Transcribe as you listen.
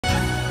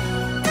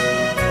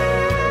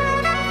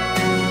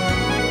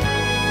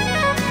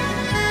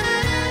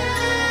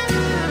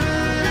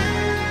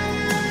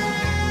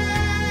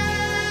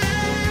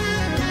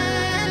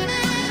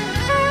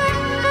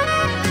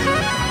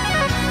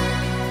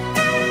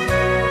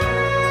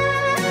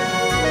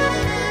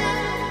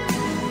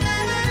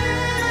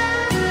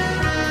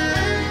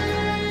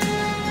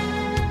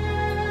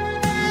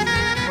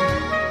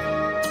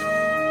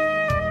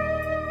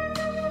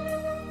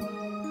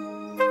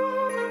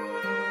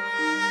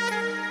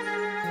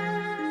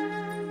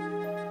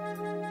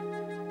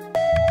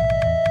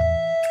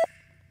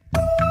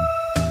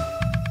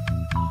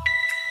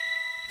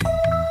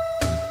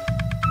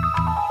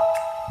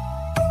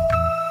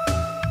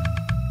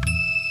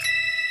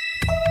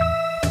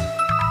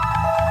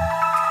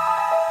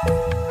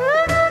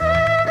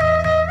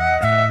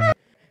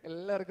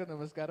എല്ലാവർക്കും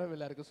നമസ്കാരം.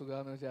 എല്ലാവർക്കും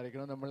സുഖമാണെന്ന്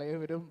വിചാരിക്കണം.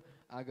 നമ്മളേവരും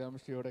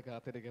ആകാംക്ഷയോടെ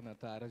കാത്തിരിക്കുന്ന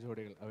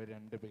താരജോഡികൾ അവർ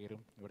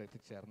രണ്ടുപേരും ഇവിടെ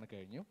എത്തിച്ചേർന്ന്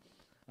കഴിഞ്ഞു.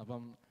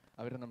 അപ്പം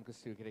അവരെ നമുക്ക്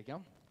സ്വീകരിക്കാം.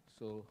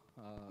 സോ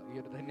ഈ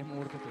ഒരു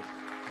ധന്യമുഹൂർത്തത്തിൽ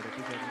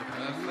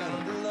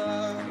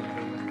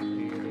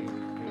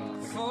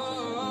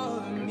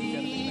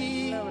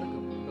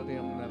എല്ലാവർക്കും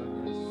ഹൃദയം നിറഞ്ഞ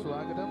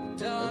സ്വാഗതം.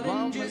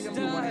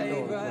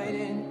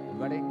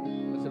 Wedding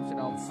reception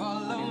of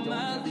Anil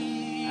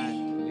and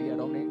Liya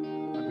Wedding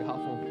on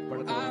behalf of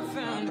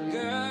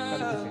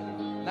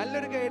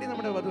നല്ലൊരു കൈയടി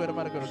നമ്മുടെ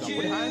വധുവരന്മാർക്ക് കൊടുക്കാം.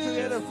 Put hands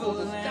together for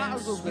the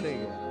stars of the day.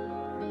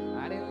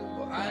 Anil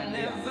and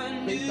Liya,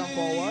 please come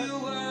forward.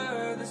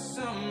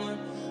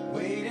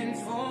 Waiting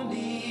for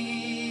me.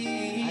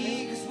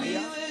 Anil,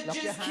 Liya,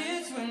 lock your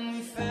hands.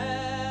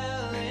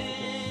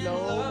 Slow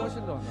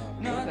motion on.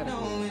 Not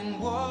knowing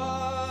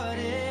what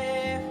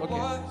it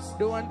was.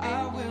 Do one thing.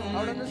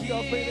 അവിടെ നിന്ന്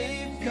stop ചെയ്തേ.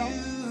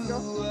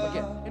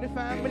 Okay, ഇനി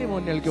family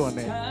മുന്നിലേക്ക്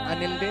വന്നേ.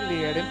 അനിലിന്റെയും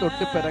ലിയയുടെയും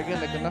തൊട്ട് പിറകെ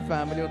നിൽക്കുന്ന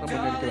family ഒന്ന്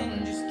മുന്നിലേക്ക്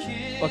വന്നേ.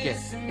 ഓക്കെ,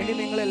 ഇനി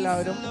നിങ്ങൾ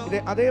എല്ലാവരും ഇത്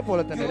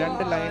അതേപോലെ തന്നെ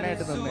രണ്ട്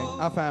ലൈനായിട്ട് നിന്നേ.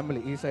 ആ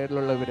ഫാമിലി ഈ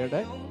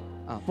സൈഡിലുള്ളവരുടെ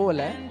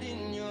പോലെ.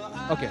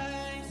 Okay,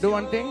 do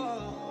one thing.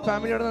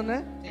 ഫാമിലിയോടെ നിന്നേ.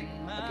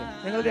 ഓക്കെ,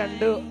 നിങ്ങൾ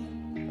രണ്ട്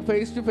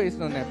ഫേസ് ടു ഫേസ്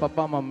നിന്നേ. പപ്പ,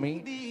 മമ്മി,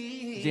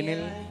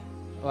 ജിനിൽ,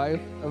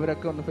 വൈഫ്,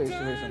 ഇവരൊക്കെ ഒന്ന് ഫേസ്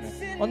ടു ഫേസ് തന്നെ.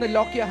 ഒന്ന്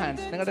ലോക്ക് യുവർ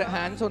ഹാൻഡ്സ്. നിങ്ങളുടെ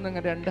ഹാൻഡ്സ്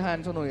ഒന്ന് രണ്ട്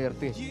ഹാൻഡ്സ് ഒന്ന്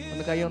ഉയർത്തി.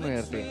 ഒന്ന് കൈ ഒന്ന്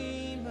ഉയർത്തി.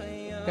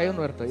 കൈ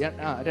ഒന്ന് ഉയർത്ത്.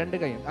 രണ്ട്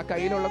കൈയും. ആ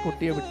കയ്യിലുള്ള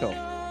കുട്ടിയെ വിട്ടോ.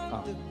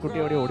 കുട്ടി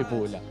എവിടെ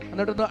ഓടിപ്പോവില്ല.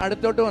 എന്നിട്ടൊന്ന്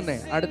അടുത്തോട്ട് വന്നേ.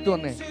 അടുത്ത്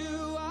വന്നേ.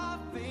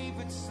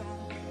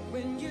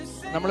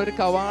 നമ്മളൊരു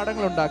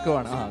കവാടങ്ങൾ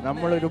ഉണ്ടാക്കുവാണ്.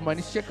 നമ്മളൊരു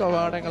മനുഷ്യ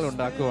കവാടങ്ങൾ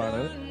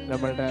ഉണ്ടാക്കുവാണ്.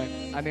 നമ്മളുടെ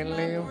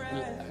അനിലിനെയും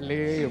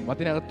ലിയയും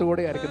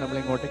അതിനകത്തുകൂടെ ആയിരിക്കും നമ്മൾ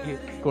ഇങ്ങോട്ടേക്ക്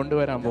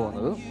കൊണ്ടുവരാൻ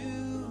പോകുന്നത്.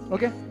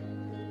 ഓക്കെ,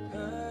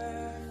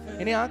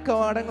 ഇനി ആ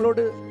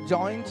കവാടങ്ങളോട്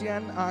ജോയിൻ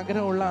ചെയ്യാൻ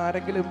ആഗ്രഹമുള്ള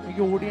ആരെങ്കിലും ഈ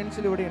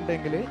ഓഡിയൻസിൽ ഇവിടെ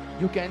ഉണ്ടെങ്കിൽ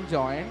യു ക്യാൻ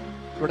ജോയിൻ.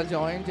 ഇവിടെ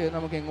ജോയിൻ ചെയ്ത്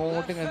നമുക്ക്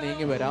എങ്ങോട്ടും ഇങ്ങനെ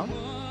നീങ്ങി വരാം.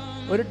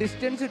 ഒരു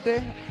ഡിസ്റ്റൻസ് ഇട്ട്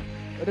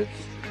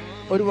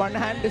ഒരു 1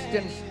 ഹാൻഡ്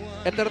ഡിസ്റ്റൻസ്.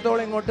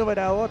 എത്രത്തോളം ഇങ്ങോട്ട്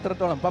വരാവോ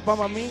അത്രത്തോളം. പപ്പ,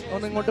 മമ്മി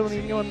ഒന്ന് ഇങ്ങോട്ട്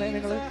നീങ്ങി വന്നേ.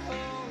 നിങ്ങൾ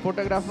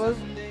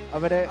ഫോട്ടോഗ്രാഫേഴ്സ്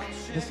അവരെ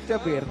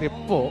ഡിസ്റ്റർബ് ചെയ്യരുത്.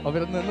 ഇപ്പോൾ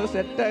അവർ നിന്ന്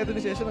സെറ്റ്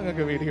ആയതിനു ശേഷം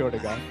നിങ്ങൾക്ക് വീഡിയോ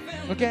എടുക്കാം.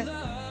 Okay,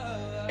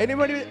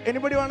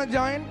 anybody want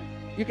join,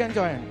 you can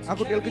join. ആ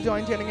കുട്ടികൾക്ക്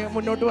ജോയിൻ ചെയ്യണമെങ്കിൽ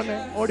മുന്നോട്ട് വന്നേ.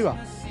 ഓടിവാ.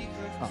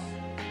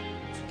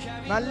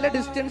 നല്ല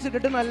ഡിസ്റ്റൻസ്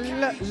ഇട്ടിട്ട്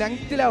നല്ല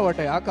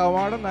ലെങ്ത്തിലാവട്ടെ. ആ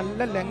കവാടം നല്ല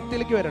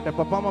ലെങ്ത്തിലേക്ക് വരട്ടെ.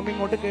 പപ്പ, മമ്മി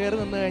ഇങ്ങോട്ട് കയറി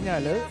നിന്ന്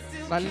കഴിഞ്ഞാൽ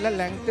നല്ല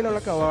ലെങ്ത്തിലുള്ള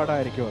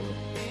കവാടമായിരിക്കും അത്.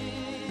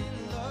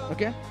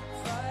 ഓക്കെ,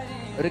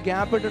 ഒരു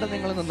ഗ്യാപ്പ് ഇട്ടിട്ട്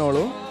നിങ്ങൾ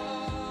നിന്നോളൂ.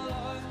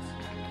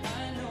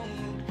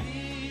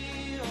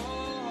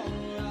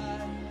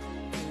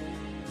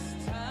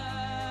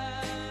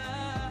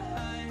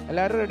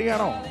 എല്ലാവരും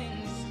റെഡിയാണോ?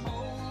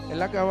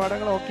 എല്ലാ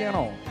കവാടങ്ങളും ഓക്കെ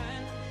ആണോ?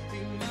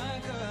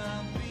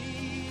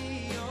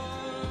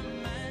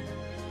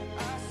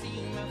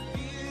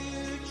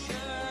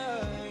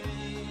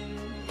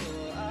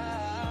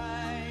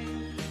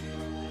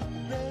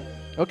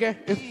 ഓക്കെ,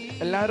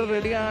 എല്ലാവരും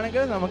റെഡി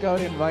ആണെങ്കിൽ നമുക്ക്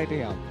അവരെ ഇൻവൈറ്റ്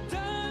ചെയ്യാം.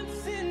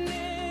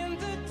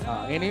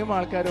 ഇനിയും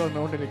ആൾക്കാർ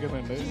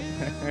വന്നുകൊണ്ടിരിക്കുന്നുണ്ട്.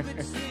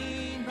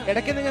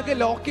 ഇടയ്ക്ക് നിങ്ങൾക്ക്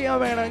ലോക്ക് ചെയ്യാൻ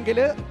വേണമെങ്കിൽ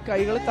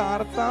കൈകൾ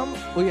താർത്താം,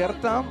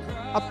 ഉയർത്താം.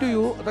 Up to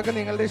you. അതൊക്കെ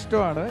നിങ്ങളുടെ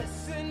ഇഷ്ടമാണ്,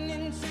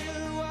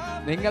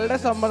 നിങ്ങളുടെ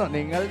സമ്മതം.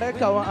 നിങ്ങളുടെ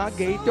ആ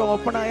ഗേറ്റ്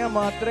ഓപ്പൺ ആയാൽ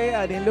മാത്രമേ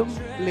അനിലും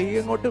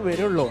ലിയ ഇങ്ങോട്ട്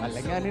വരുള്ളൂ.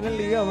 അല്ലെങ്കിൽ അനിലും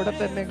ലിയ അവിടെ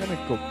തന്നെ അങ്ങ്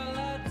നിൽക്കും.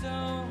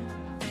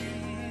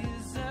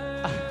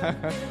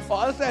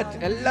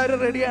 എല്ലാവരും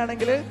റെഡി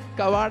ആണെങ്കിൽ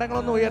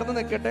കവാടങ്ങളൊന്ന് ഉയർന്നു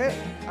നിൽക്കട്ടെ.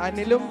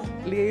 അനിലും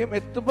ലിയയും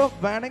എത്തുമ്പോൾ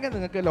വേണമെങ്കിൽ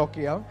നിങ്ങൾക്ക് ലോക്ക്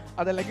ചെയ്യാം,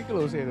 അതല്ലെങ്കിൽ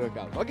ക്ലോസ് ചെയ്ത്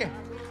വെക്കാം. Okay,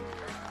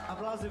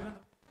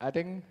 I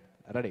think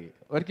ready.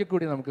 ഒരിക്കൽ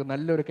കൂടി നമുക്ക്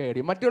നല്ലൊരു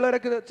കൈയടി.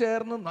 മറ്റുള്ളവരൊക്കെ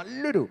ചേർന്ന്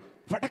നല്ലൊരു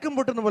പടക്കം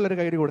പൊട്ടുന്ന പോലെ ഒരു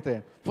കൈയടി കൊടുത്തേ.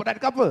 For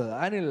that couple,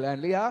 Anil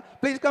and Liya,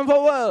 please come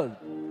forward.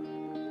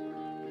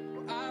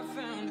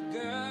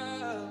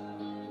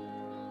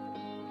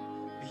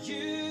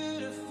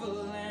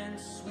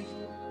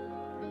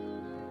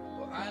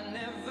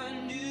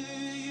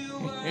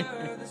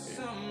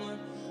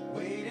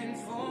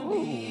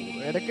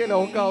 ഇടയ്ക്ക്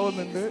ലോക്ക്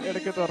ആവുന്നുണ്ട്,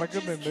 ഇടയ്ക്ക്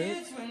തുറക്കുന്നുണ്ട്.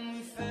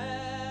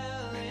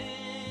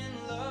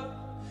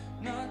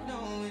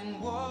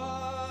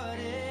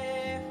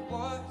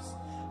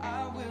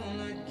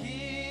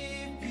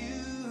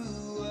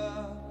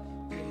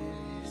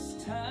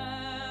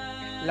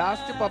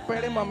 ലാസ്റ്റ്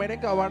പപ്പയുടെയും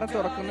മമ്മയുടെയും കവാടം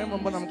തുറക്കുന്നതിന്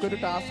മുമ്പ് നമുക്കൊരു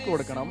ടാസ്ക്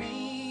കൊടുക്കണം.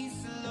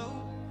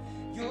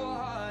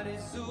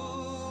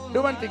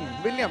 Do one thing.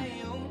 വില്യം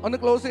ഒന്ന്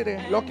ക്ലോസ് ചെയ്തേ,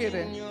 ലോക്ക്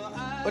ചെയ്തേ.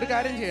 ഒരു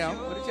കാര്യം ചെയ്യാം,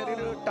 ഒരു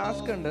ചെറിയൊരു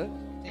ടാസ്ക് ഉണ്ട്.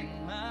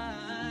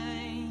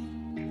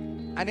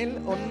 അനിൽ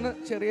ഒന്ന്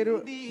ചെറിയൊരു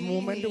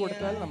മൂവ്മെന്റ്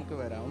കൊടുത്താൽ നമുക്ക്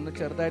വരാം. ഒന്ന്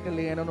ചെറുതായിട്ട്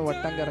ലിയനൊന്ന്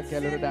വട്ടം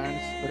കറക്കിയാൽ ഒരു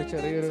ഡാൻസ്, ഒരു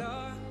ചെറിയൊരു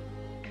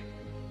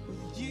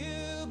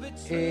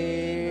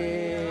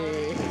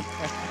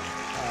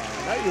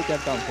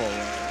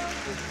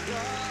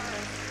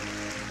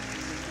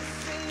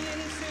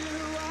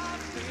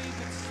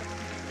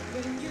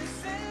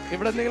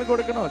ഇവിടെ എന്തെങ്കിലും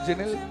കൊടുക്കണോ?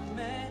 ജിനിൽ,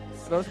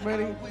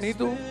 റോസ്മേരി,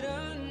 നീതു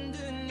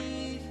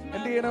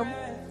എന്ത് ചെയ്യണം?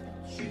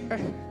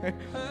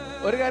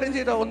 ഒരു കാര്യം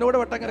ചെയ്തോ, ഒന്നുകൂടെ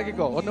വട്ടം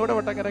കറക്കിക്കോ. ഒന്നുകൂടെ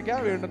വട്ടം കറക്കാ,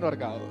 വീണ്ടും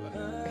തുറക്കാം.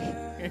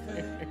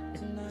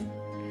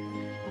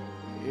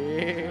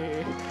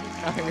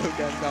 You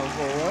can come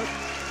forward.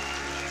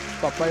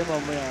 പപ്പയും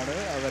മമ്മയാണ്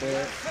അവര്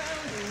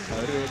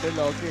വീട്ടിൽ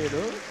ലോക്ക്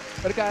ചെയ്തു.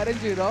 ഒരു കാര്യം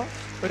ചെയ്തോ,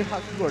 ഒരു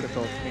ഹഗ്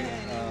കൊടുത്തോ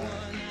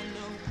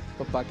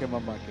പപ്പാക്കും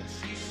മമ്മാക്കും.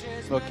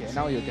 Okay,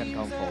 now you can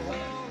come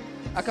forward.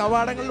 ആ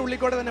കവാടങ്ങളുടെ ഉള്ളിൽ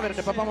കൂടെ തന്നെ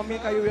വരട്ടെ. പപ്പ മമ്മി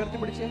കൈ ഉയർത്തി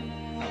പിടിച്ച്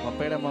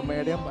പപ്പയുടെയും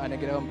മമ്മയുടെയും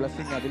അനുഗ്രഹം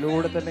ബ്ലെസ്സിങ്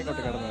അതിലൂടെ തന്നെ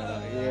ഇങ്ങോട്ട് കടന്നു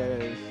വരാം.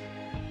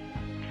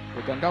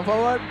 You can come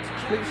forward,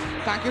 please.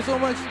 Thank you so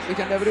much,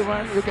 each and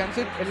everyone. You can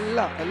sit.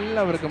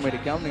 എല്ലാവർക്കും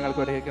ഇരിക്കാം.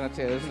 നിങ്ങൾക്ക് ഇവിടെ ഇരിക്കുന്ന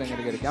ചെയർസിൽ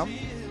നിങ്ങൾക്ക് ഇരിക്കാം.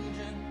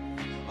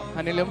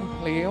 അനിലും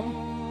ലിയയും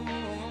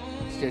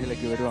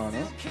സ്റ്റേജിലേക്ക്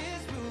വരുവാണ്.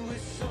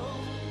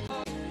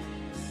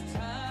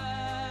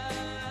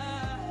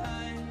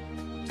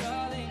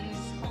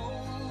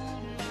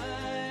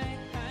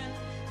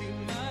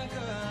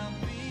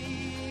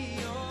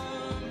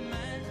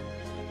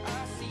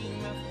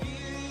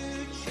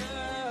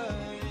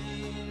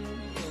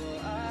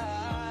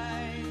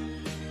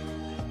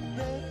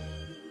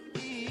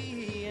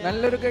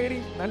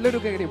 നല്ലൊരു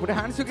കൈഡി. Put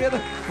hands together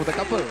for the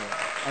couple.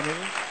 Anil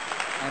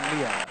and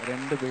Liya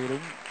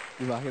രണ്ടുപേരും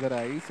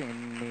വിവാഹിതരായി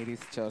സെയിന്റ്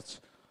മേരീസ് ചർച്ച്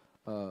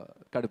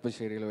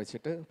കടുപ്പശ്ശേരിയിൽ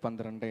വെച്ചിട്ട്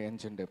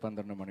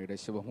 12 മണിയുടെ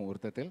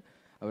ശുഭമുഹൂർത്തത്തിൽ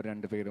അവർ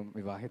രണ്ടുപേരും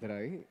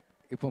വിവാഹിതരായി.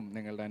 ഇപ്പം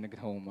നിങ്ങളുടെ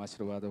അനുഗ്രഹവും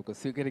ആശീർവാദവും ഒക്കെ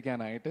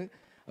സ്വീകരിക്കാനായിട്ട്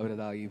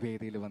അവരതാ ഈ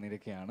വേദിയിൽ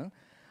വന്നിരിക്കുകയാണ്.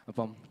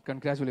 അപ്പം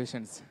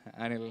കൺഗ്രാറ്റുലേഷൻസ്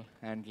അനിൽ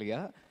ആൻഡ് ലിയ.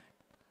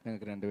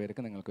 നിങ്ങൾക്ക്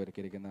രണ്ടുപേർക്ക് നിങ്ങൾക്ക്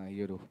ഒരുക്കിയിരിക്കുന്ന ഈ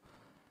ഒരു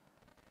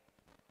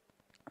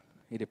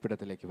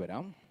ഇരിപ്പിടത്തിലേക്ക്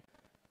വരാം.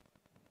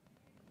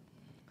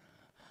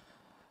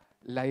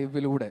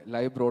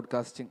 ലൈവ്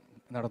ബ്രോഡ്കാസ്റ്റിംഗ്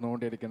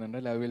നടന്നുകൊണ്ടിരിക്കുന്നുണ്ട്.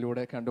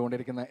 ലൈവിലൂടെ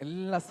കണ്ടുകൊണ്ടിരിക്കുന്ന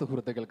എല്ലാ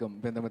സുഹൃത്തുക്കൾക്കും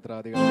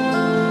ബന്ധുമിത്രാദികൾക്കും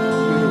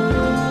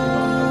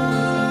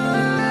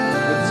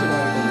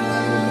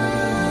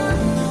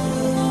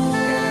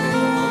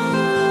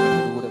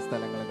ദൂര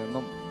സ്ഥലങ്ങളിൽ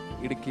നിന്നും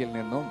ഇടുക്കിയിൽ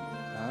നിന്നും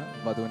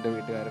വധുവിൻ്റെ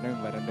വീട്ടുകാരനും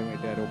വരൻ്റെ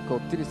വീട്ടുകാരും ഒക്കെ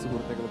ഒത്തിരി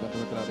സുഹൃത്തുക്കൾ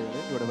ബന്ധുമിത്രാദികൾ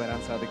ഇവിടെ വരാൻ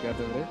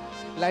സാധിക്കാത്തവർ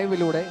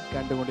ലൈവിലൂടെ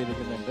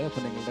കണ്ടുകൊണ്ടിരിക്കുന്നുണ്ട്.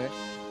 അപ്പോൾ നിങ്ങളുടെ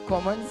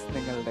കൊമൻസ്,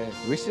 നിങ്ങളുടെ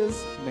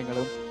വിഷസ്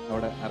നിങ്ങളും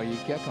അവിടെ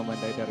അറിയിക്കുക,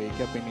 കമൻ്റായിട്ട്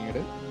അറിയിക്കുക.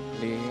 പിന്നീട്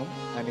ലിയയും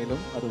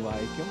അനിലും അത്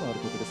വായിക്കും.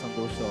 അവർക്ക് ഒത്തിരി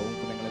സന്തോഷമാവും.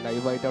 നിങ്ങൾ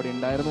ലൈവായിട്ട് അവിടെ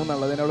ഉണ്ടായിരുന്നു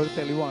എന്നുള്ളതിനുള്ളൊരു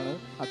തെളിവാണ്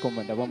ആ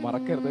കൊമൻറ്റ്. അപ്പം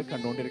മറക്കരുത്,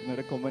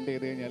 കണ്ടുകൊണ്ടിരിക്കുന്നവരെ കൊമൻറ്റ്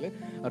ചെയ്ത് കഴിഞ്ഞാൽ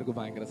അവർക്ക്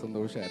ഭയങ്കര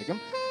സന്തോഷമായിരിക്കും.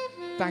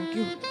 Thank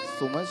you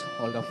so much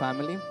all the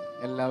family.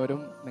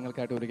 എല്ലാവരും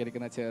നിങ്ങൾക്കായിട്ട്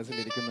ഒരുക്കിയിരിക്കുന്ന ചെയർസിൽ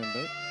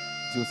ഇരിക്കുന്നുണ്ട്.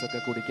 ജ്യൂസൊക്കെ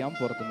കുടിക്കാം.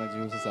 പുറത്തുനിന്ന്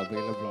ജ്യൂസസ്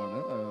അവൈലബിൾ ആണ്.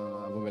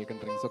 അപ്പോൾ വെൽക്കം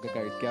ഡ്രിങ്ക്സ് ഒക്കെ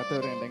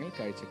കഴിക്കാത്തവരുണ്ടെങ്കിൽ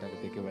കഴിച്ചിട്ട്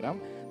അകത്തേക്ക് വരാം.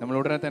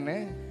 നമ്മളുടനെ തന്നെ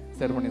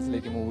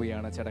സെറമണീസിലേക്ക് മൂവ്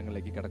ചെയ്യാണ്,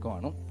 ചടങ്ങിലേക്ക്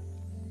കിടക്കുവാണ്.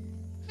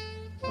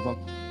 അപ്പം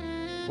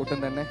ഒട്ടും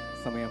തന്നെ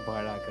സമയം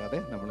പാഴാക്കാതെ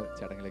നമ്മൾ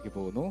ചടങ്ങിലേക്ക്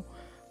പോകുന്നു.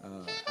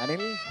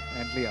 Anil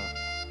and Liya,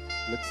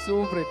 looks so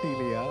pretty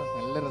Liya.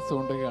 നല്ല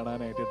രസമുണ്ട്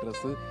കാണാനായിട്ട്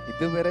ഡ്രസ്സ്.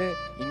 ഇതുവരെ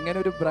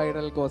ഇങ്ങനൊരു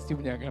ബ്രൈഡൽ കോസ്റ്റ്യൂം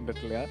ഞാൻ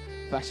കണ്ടിട്ടില്ല.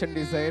 ഫാഷൻ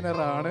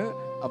ഡിസൈനറാണ്,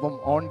 അപ്പം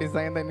ഓൺ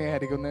ഡിസൈൻ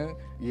തന്നെയായിരിക്കും.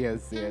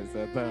 യെസ്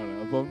അതാണ്.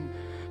 അപ്പം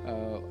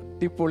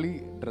അടിപൊളി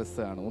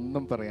ഡ്രസ്സാണ്,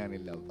 ഒന്നും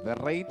പറയാനില്ല.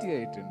 വെറൈറ്റി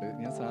ആയിട്ടുണ്ട്.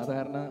 ഞാൻ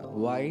സാധാരണ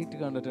വൈറ്റ്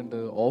കണ്ടിട്ടുണ്ട്,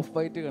 ഓഫ്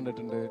വൈറ്റ്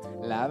കണ്ടിട്ടുണ്ട്,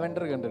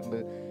 ലാവൻഡർ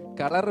കണ്ടിട്ടുണ്ട്.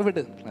 കളർ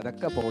വിട്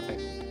അതൊക്കെ പോട്ടെ.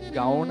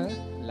 ഗൗണ്,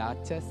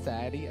 ലാച്ച,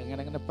 സാരി,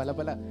 അങ്ങനെ പല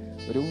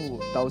ഒരു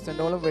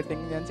 1000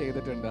 വെഡിങ് ഞാൻ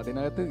ചെയ്തിട്ടുണ്ട്.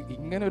 അതിനകത്ത്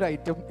ഇങ്ങനെ ഒരു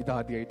ഐറ്റം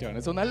ഇതാദ്യമായിട്ടാണ്.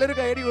 സോ നല്ലൊരു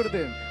കയറി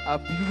കൊടുത്ത് ആ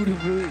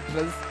ബ്യൂട്ടിഫുൾ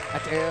ഡ്രസ്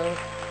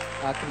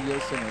ആ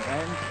creation.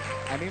 And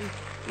Anil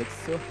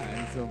looks so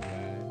handsome.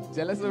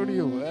 Jealous of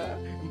U.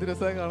 എന്ത്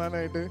രസമാണ്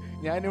കാണാനായിട്ട്.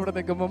 ഞാനിവിടെ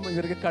നിൽക്കുമ്പം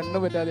ഇവർക്ക് കണ്ണ്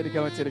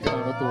പറ്റാതിരിക്കാൻ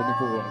വെച്ചിരിക്കണമെന്ന്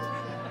തോന്നിപ്പോവാണ്.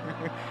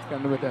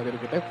 കണ്ണു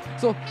പറ്റാതിരിക്കട്ടെ.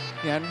 സോ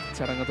ഞാൻ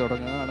ചടങ്ങ്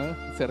തുടങ്ങുകയാണ്.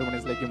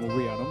 സെറമണീസിലേക്ക് മൂവ്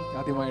ചെയ്യണം.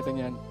 ആദ്യമായിട്ട്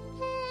ഞാൻ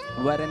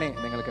വരനെ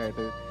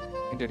നിങ്ങൾക്കായിട്ട്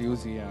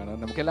ഇൻട്രൊഡ്യൂസ് ചെയ്യുകയാണ്.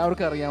 നമുക്ക്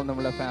എല്ലാവർക്കും അറിയാം,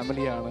 നമ്മളെ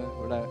ഫാമിലിയാണ്.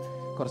 ഇവിടെ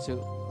കുറച്ച്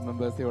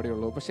മെമ്പേഴ്സേ ഇവിടെ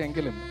ഉള്ളൂ. പക്ഷേ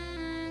എങ്കിലും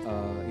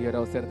ഈ ഒരു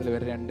അവസരത്തിൽ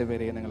ഇവർ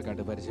രണ്ടുപേരെയും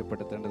നിങ്ങൾക്കായിട്ട്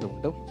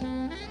പരിചയപ്പെടുത്തേണ്ടതുണ്ട്.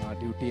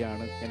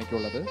 ഡ്യൂട്ടിയാണ്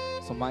എനിക്കുള്ളത്.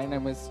 So my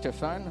name is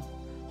Stefan.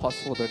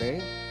 Host for the day.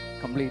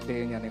 Complete day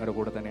ഞാൻ നിങ്ങളുടെ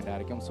കൂടെ തന്നെ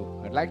ഉണ്ടായിരിക്കും. So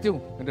ഐഡ് like to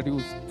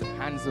introduce the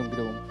handsome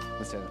groom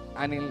mister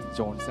Anil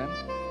Johnson.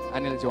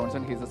 Anil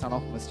Johnson, he is the son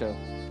of Mr.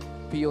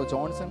 P.O.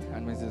 Johnson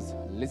and Mrs.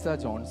 Lisa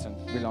Johnson,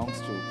 belongs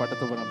to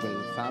Patathuvarambal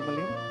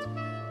family,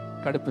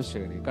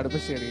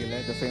 കടുപ്പശ്ശേരിയിലെ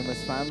the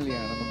famous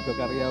ഫാമിലിയാണ്.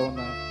 നമുക്കൊക്കെ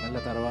അറിയാവുന്ന നല്ല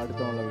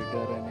തറവാടുത്തമുള്ള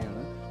വീട്ടുകാർ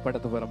തന്നെയാണ്.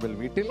 പടത്തുപറമ്പിൽ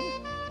വീട്ടിൽ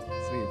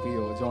ശ്രീ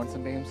P.O.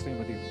 ജോൺസന്റെയും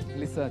ശ്രീമതി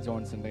ലിസ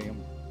ജോൺസന്റെയും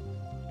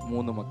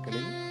 3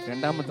 മക്കളിൽ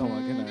രണ്ടാമത്തെ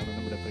മകനാണ്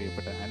നമ്മുടെ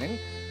പ്രിയപ്പെട്ട അനിൽ.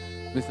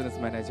 ബിസിനസ്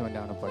മാനേജ്മെൻ്റ്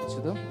ആണ്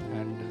പഠിച്ചത്.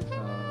 ആൻഡ്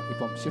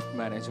ഇപ്പം ഷിഫ്റ്റ്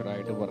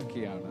മാനേജറായിട്ട് വർക്ക്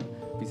ചെയ്യാണ്.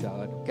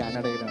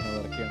 കാനഡയിലാണ്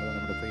വർക്ക് ചെയ്യുന്നത്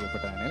നമ്മുടെ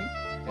പ്രിയപ്പെട്ട അനിൽ.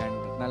 ആൻഡ്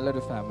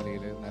നല്ലൊരു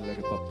ഫാമിലിയിൽ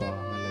നല്ലൊരു പപ്പ,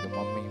 നല്ലൊരു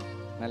മമ്മിയും,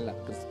 നല്ല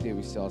ക്രിസ്ത്യ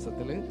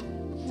വിശ്വാസത്തിൽ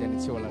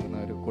ജനിച്ചു വളർന്ന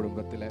ഒരു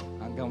കുടുംബത്തിലെ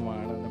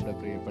അംഗമാണ് നമ്മുടെ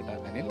പ്രിയപ്പെട്ട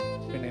അനിൽ.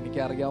 പിന്നെ എനിക്ക്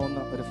അറിയാവുന്ന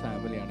ഒരു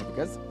ഫാമിലിയാണ്.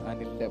 ബിക്കോസ്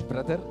അനിലിൻ്റെ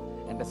ബ്രദർ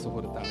എൻ്റെ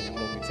സുഹൃത്താണ്.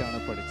 ഞങ്ങൾ ഒന്നിച്ചാണ്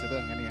പഠിച്ചത്.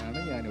 അങ്ങനെയാണ്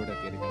ഞാനിവിടെ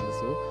എത്തിയിരിക്കുന്നത്.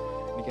 സോ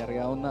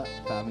എനിക്കറിയാവുന്ന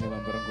ഫാമിലി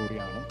മെമ്പറും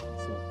കൂടിയാണ്.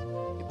 സോ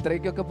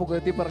ഇത്രയ്ക്കൊക്കെ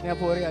പുകഴ്ത്തി പറഞ്ഞാൽ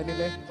പോരെ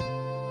അനിലെ?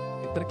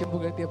 ഇത്രയ്ക്കും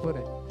പുകഴ്ത്തിയാൽ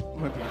പോരെ?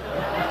 മതി.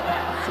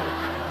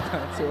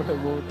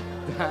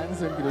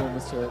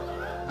 Mister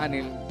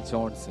Anil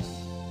Johnson.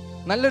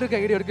 നല്ലൊരു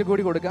കൈഡി ഒരിക്കൽ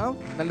കൂടി കൊടുക്കാം.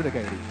 നല്ലൊരു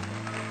കൈഡി.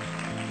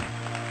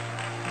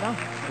 Now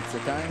it's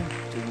a time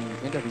to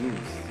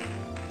introduce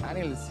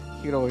Anil's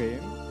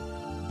heroine,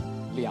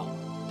 Liya.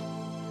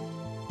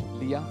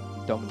 Liya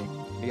Dominic.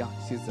 Liya,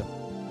 she's the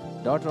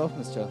daughter of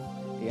Mr.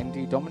 N.T.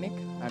 Dominic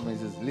and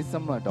Mrs.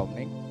 Lissamma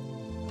Dominic.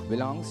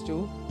 Belongs to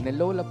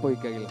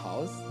Nellolapoikayil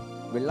house,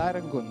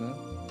 Villarankunnu,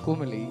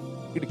 Kumali,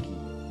 Idukki.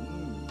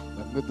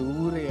 അങ്ങ്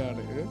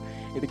ദൂരെയാണ്.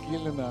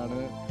 ഇടുക്കിയിൽ നിന്നാണ്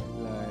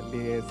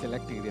ലിയയെ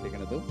select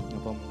ചെയ്തിരിക്കുന്നത്.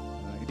 അപ്പം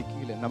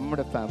ഇടുക്കിയിൽ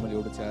നമ്മുടെ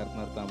ഫാമിലിയോട് ചേർന്ന്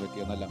നിർത്താൻ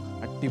പറ്റിയ നല്ല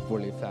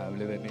അടിപൊളി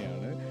ഫാമിലി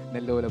തന്നെയാണ്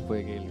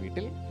നെല്ലോലപ്പൊയ്കയിൽ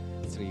വീട്ടിൽ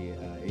ശ്രീ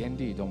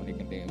N.T.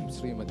 ഡൊമിനിക്കിൻ്റെയും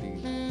ശ്രീമതി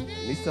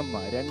ലിസമ്മ.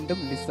 രണ്ടും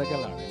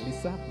ലിസകളാണ്.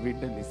 ലിസ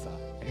വീണ്ടും ലിസ.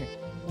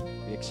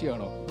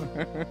 യക്ഷിയാണോ?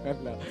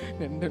 അല്ല,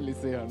 രണ്ടും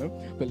ലിസയാണ്.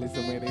 ഇപ്പം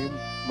ലിസമ്മയുടെയും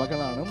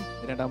മകളാണ്.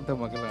 രണ്ടാമത്തെ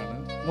മകളാണ്.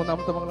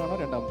 മൂന്നാമത്തെ മകളാണോ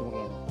രണ്ടാമത്തെ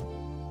മകളാണോ?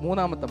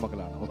 മൂന്നാമത്തെ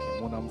മകളാണ്. ഓക്കെ,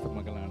 മൂന്നാമത്തെ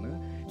മകളാണ്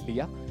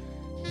ലിയ.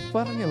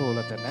 പറഞ്ഞ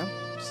പോലെ തന്നെ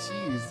she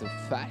is A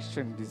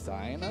fashion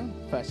designer,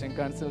 fashion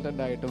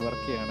consultant ആയിട്ട്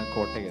വർക്ക് ചെയ്യാണ്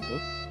കോട്ടയത്ത്.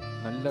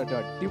 നല്ലൊരു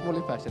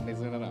അടിപൊളി ഫാഷൻ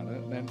ഡിസൈനറാണ്.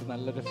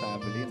 നല്ലൊരു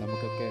ഫാമിലി,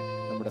 നമുക്കൊക്കെ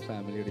നമ്മുടെ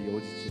ഫാമിലിയോട്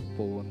യോജിച്ച്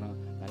പോകുന്ന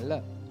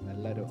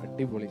നല്ലൊരു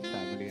അടിപൊളി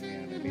ഫാമിലി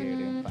തന്നെയാണ്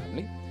ലിയയുടെയും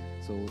ഫാമിലി.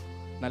 സോ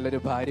നല്ലൊരു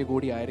ഭാര്യ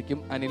കൂടി ആയിരിക്കും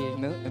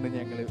അനിലിന് എന്ന്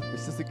ഞങ്ങൾ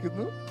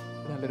വിശ്വസിക്കുന്നു.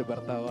 നല്ലൊരു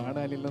ഭർത്താവാണ്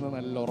അനിലിന്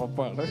നല്ല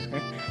ഉറപ്പാണ്.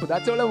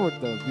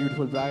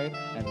 Beautiful bride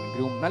and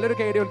groom. നല്ലൊരു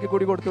കൈഡികൾക്ക്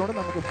കൂടി കൊടുത്തുകൊണ്ട്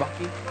നമുക്ക്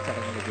ബാക്കി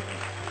ചടങ്ങിലേക്ക്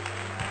പോകാം.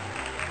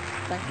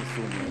 Thank you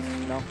so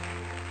much.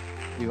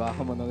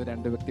 വിവാഹം എന്നത്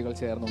രണ്ട് വ്യക്തികൾ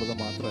ചേർന്നുള്ളത്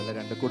മാത്രമല്ല,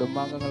 രണ്ട്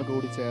കുടുംബാംഗങ്ങൾ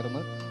കൂടി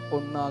ചേർന്ന്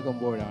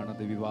ഒന്നാകുമ്പോഴാണ്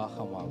അത്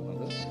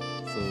വിവാഹമാകുന്നത്.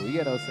 സോ ഈ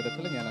ഒരു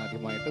അവസരത്തിൽ ഞാൻ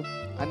ആദ്യമായിട്ട്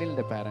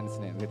അനിലിൻ്റെ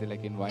പാരൻസിനെ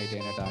വീട്ടിലേക്ക് ഇൻവൈറ്റ്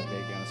ചെയ്യാനായിട്ട്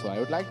ആഗ്രഹിക്കുകയാണ്. So I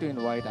would like to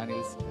invite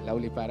Anil's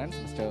lovely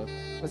parents,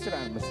 mister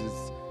and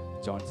Mrs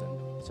Johnson,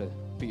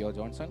 P.O.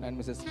 Johnson and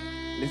Mrs.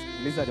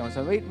 Lisa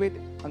Johnson. Wait,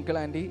 Uncle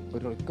Andy,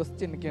 ഒരു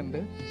റിക്വസ്റ്റ് എനിക്കുണ്ട്.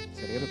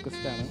 ചെറിയ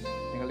റിക്വസ്റ്റാണ്.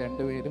 നിങ്ങൾ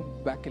രണ്ടുപേരും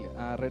ബാക്കിൽ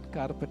ആ റെഡ്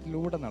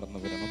കാർപ്പറ്റിലൂടെ നടന്നു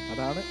വരണം.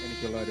 അതാണ്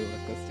എനിക്കുള്ള ഒരു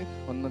റിക്വസ്റ്റ്.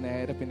 ഒന്ന്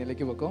നേരെ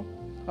പിന്നിലേക്ക് വെക്കും.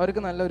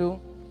 അവർക്ക് നല്ലൊരു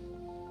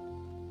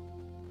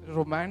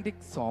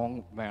റൊമാൻറ്റിക്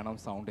സോങ് വേണം.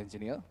 സൗണ്ട്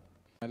എഞ്ചിനീയർ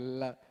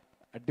നല്ല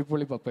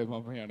അടിപൊളി പപ്പയും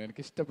മമ്മയാണ്.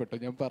 എനിക്ക് ഇഷ്ടപ്പെട്ടു.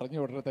 ഞാൻ പറഞ്ഞ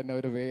ഉടനെ തന്നെ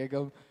ഒരു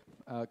വേഗം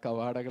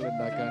കവാടകൾ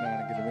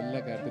ഉണ്ടാക്കാനാണെങ്കിലും എല്ലാ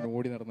കാര്യത്തിനും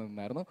ഓടി നടന്നു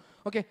നിന്നായിരുന്നു.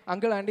 ഓക്കെ,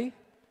 അങ്കിൾ ആൻറ്റി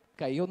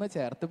കൈ ഒന്ന്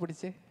ചേർത്ത്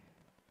പിടിച്ചേ.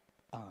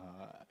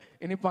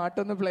 ഇനി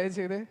പാട്ടൊന്ന് പ്ലേ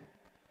ചെയ്തേ.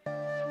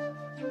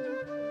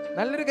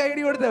 നല്ലൊരു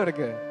കൈഡി കൊടുത്തേ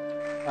അവർക്ക്.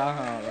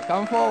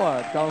 Come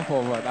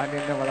forward.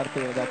 അനിലിനെ വളർത്തി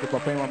വലുതാക്കി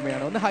പപ്പയും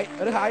മമ്മയാണ്. ഒന്ന്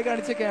ഒരു ഹായ്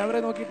കാണിച്ച ക്യാമറ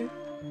നോക്കിയിട്ട്.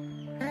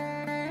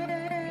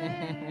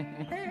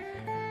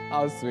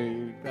 How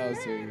sweet.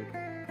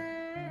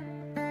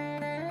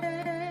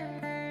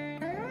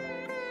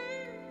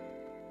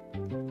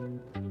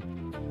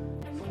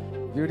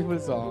 Beautiful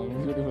song.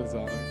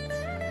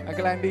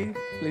 Uncle Andy,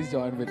 please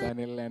join with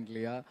Anil and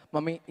Liya.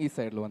 Mummy ഈ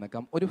സൈഡിൽ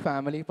വന്നേക്കാം. ഒരു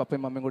ഫാമിലി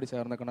പപ്പയും മമ്മിയും കൂടി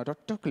ചേർന്ന് നിൽക്കണം.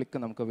 ഒരൊറ്റ ക്ലിക്ക്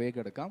നമുക്ക്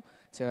വേഗം എടുക്കാം.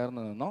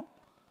 ചേർന്ന് നിന്നോ.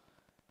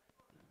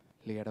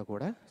 ലിയയുടെ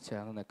കൂടെ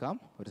ചേർന്ന് നിൽക്കാം.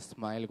 ഒരു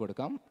സ്മൈൽ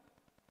കൊടുക്കാം.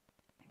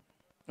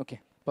 ഓക്കെ,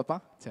 പപ്പ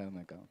ചേർന്ന്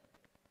നിൽക്കാം.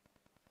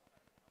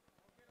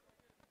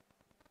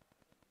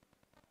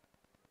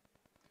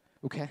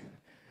 ഓക്കെ,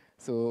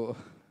 സോ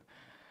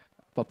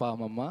പപ്പ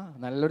മമ്മ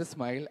നല്ലൊരു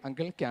സ്മൈൽ.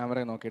 അങ്കിൾ ക്യാമറ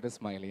നോക്കിയിട്ട്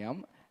സ്മൈൽ ചെയ്യാം.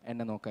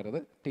 എന്നെ നോക്കരുത്.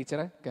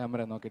 ടീച്ചറെ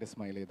ക്യാമറ നോക്കിയിട്ട്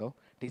സ്മൈൽ ചെയ്തോ.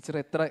 ടീച്ചർ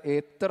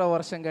എത്ര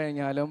വർഷം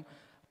കഴിഞ്ഞാലും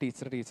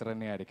ടീച്ചർ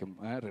തന്നെയായിരിക്കും.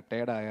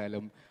 റിട്ടയർഡ്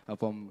ആയാലും.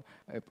 അപ്പം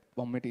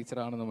മമ്മി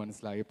ടീച്ചറാണെന്ന്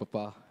മനസ്സിലായി. പപ്പ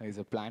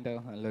ഈസ് എ പ്ലാന്റർ.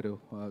 നല്ലൊരു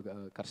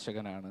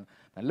കർഷകനാണ്,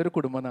 നല്ലൊരു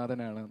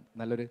കുടുംബനാഥനാണ്,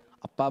 നല്ലൊരു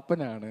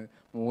അപ്പാപ്പനാണ്.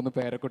 3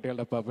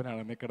 പേരക്കുട്ടികളുടെ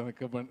അപ്പാപ്പനാണ്.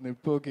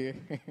 നിൽപ്പോക്കെ.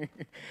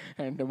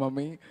 എൻ്റെ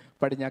മമ്മി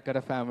പടിഞ്ഞാക്കര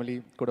ഫാമിലി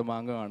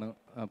കുടുംബാംഗമാണ്.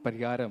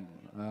 പരിയാരം.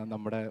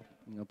 നമ്മുടെ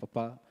പപ്പ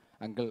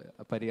അങ്കിൾ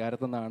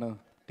പരിയാരത്തു നിന്നാണ്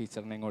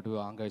ടീച്ചറിനെ ഇങ്ങോട്ട്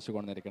വിവാഹം കഴിച്ചു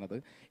കൊണ്ടിരിക്കുന്നത്.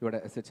 ഇവിടെ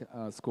SH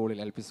സ്കൂളിൽ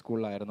LP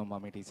സ്കൂളിലായിരുന്നു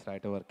മമ്മി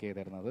ടീച്ചറായിട്ട് വർക്ക്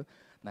ചെയ്തിരുന്നത്.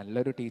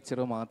 നല്ലൊരു ടീച്ചർ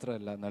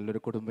മാത്രമല്ല, നല്ലൊരു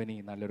കുടുംബിനി,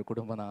 നല്ലൊരു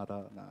കുടുംബനാഥ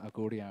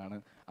കൂടിയാണ്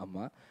അമ്മ.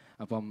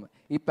 അപ്പം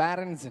ഈ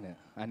പാരൻസിന്,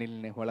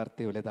 അനിലിനെ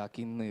വളർത്തി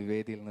വലുതാക്കി ഇന്ന്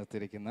വേദിയിൽ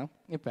നിർത്തിയിരിക്കുന്ന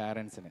ഈ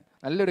പാരൻസിന്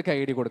നല്ലൊരു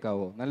കൈഡി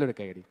കൊടുക്കാവോ? നല്ലൊരു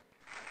കൈഡി.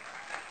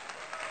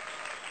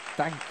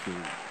 Thank you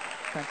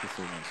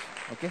so much.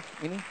 Okay,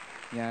 ഇനി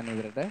ഞാൻ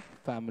ഇവരുടെ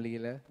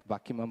ഫാമിലിയിലെ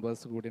ബാക്കി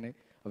മെമ്പേഴ്സ് കൂടിനെ,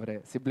 അവരെ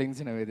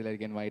സിബ്ലിങ്സിനെ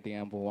വേദിയിലേക്ക് ഇൻവൈറ്റ്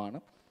ചെയ്യാൻ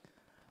പോവാണ്.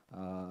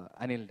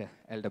 അനിലിൻ്റെ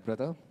elder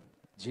brother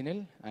Jinil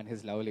and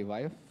his lovely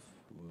wife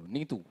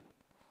Neethu.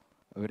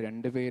 അവർ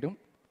രണ്ടുപേരും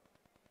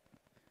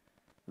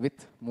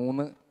വിത്ത്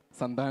 3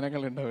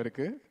 സന്താനങ്ങളുണ്ട്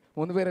അവർക്ക്.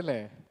 3 പേരല്ലേ?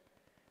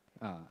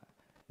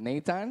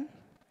 നെയ്താൻ,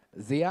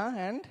 സിയ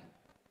ആൻഡ്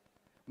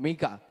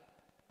മീക.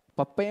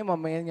 പപ്പയും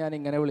അമ്മയും ഞാൻ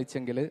ഇങ്ങനെ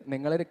വിളിച്ചെങ്കിൽ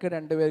നിങ്ങളൊക്കെ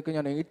 2 പേർക്കും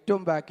ഞാൻ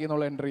ഏറ്റവും ബാക്കിൽ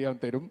നിന്നുള്ള എൻട്രി ചെയ്യാൻ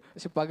തരും.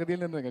 പക്ഷെ പകുതിയിൽ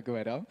നിന്ന് നിങ്ങൾക്ക്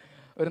വരാം.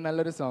 ഒരു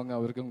നല്ലൊരു സോങ്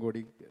അവർക്കും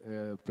കൂടി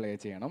പ്ലേ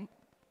ചെയ്യണം.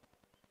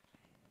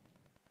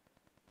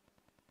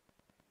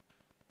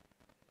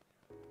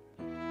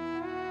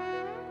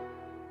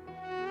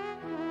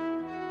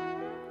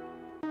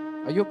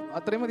 അയ്യോ,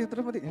 അത്രയും മതി.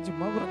 ഞാൻ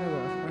ചുമ്മാ പറഞ്ഞതാ.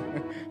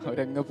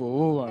 അവരങ്ങ്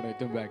പോവാണ്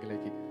ഏറ്റവും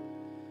ബാക്കിലേക്ക്.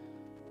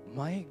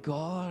 മൈ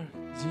ഗോഡ്,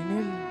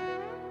 ജിനിൽ,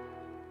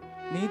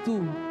 നീതു,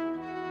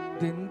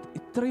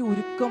 ഇത്രയും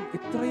ഒരുക്കം,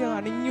 ഇത്രയും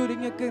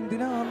അണിഞ്ഞൊരുങ്ങിയൊക്കെ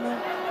എന്തിനാന്ന്?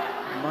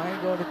 മൈ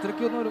ഗോഡ്,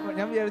 ഇത്രയ്ക്കൊന്നും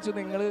ഞാൻ വിചാരിച്ചു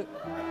നിങ്ങൾ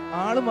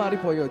ആള്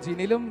മാറിപ്പോയോ,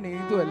 ജിനിലും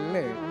നീതും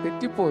അല്ലേ,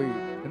 തെറ്റിപ്പോയി.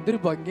 എന്തൊരു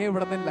ഭംഗിയെ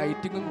ഇവിടെ നിന്ന്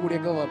ലൈറ്റിങ്ങും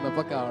കൂടിയൊക്കെ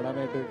വന്നപ്പോ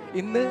കാണാനായിട്ട്.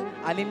 ഇന്ന്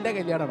അനിലിന്റെ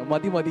കല്യാണമാണ്,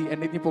 മതി മതി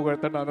എന്നെ ഇനി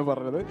പുകഴ്ത്തണ്ടാന്ന്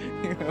പറഞ്ഞത്.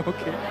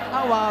 ഓക്കെ,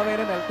 ആ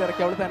വാവേനെ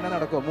നിലത്തിറക്കി അവള് തന്നെ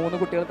നടക്കുമോ?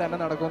 3 കുട്ടികൾ തന്നെ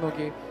നടക്കുമോ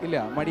നോക്കി?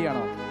 ഇല്ല,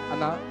 മടിയാണോ?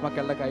 എന്നാ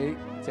മക്കളുടെ കൈ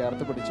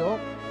ചേർത്ത് പിടിച്ചോ.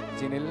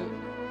 Jinil,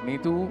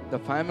 Neethu,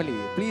 the family,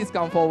 please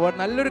come forward.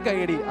 നല്ലൊരു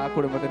കൈയടി ആ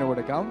കുടുംബത്തിന്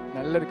കൊടുക്കാം,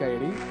 നല്ലൊരു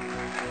കൈയടി.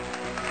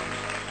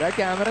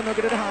 ക്യാമറ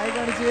നോക്കിയിട്ട് ഒരു ഹായ്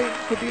കാണിച്ച്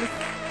കുട്ടികൾ.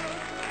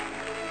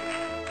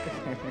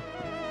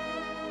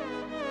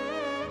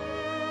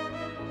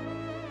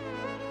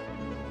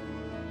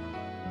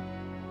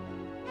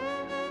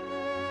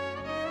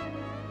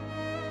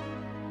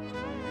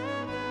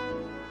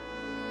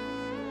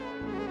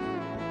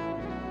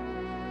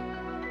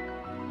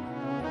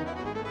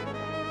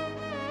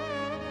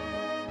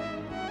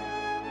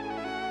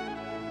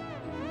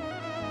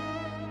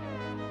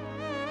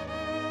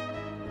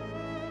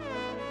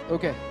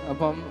 ഓക്കെ,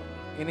 അപ്പം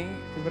ഇനി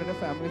ഇവരുടെ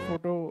ഫാമിലി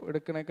ഫോട്ടോ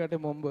എടുക്കണേക്കാട്ടി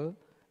മുമ്പ്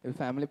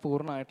ഫാമിലി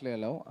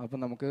പൂർണ്ണമായിട്ടില്ലല്ലോ. അപ്പം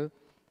നമുക്ക്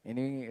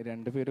ഇനി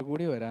 2 പേര്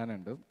കൂടി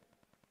വരാനുണ്ട്.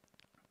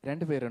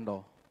 2 പേരുണ്ടോ?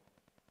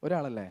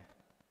 ഒരാളല്ലേ?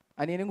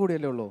 അനിയനും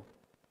കൂടിയല്ലേ ഉള്ളൂ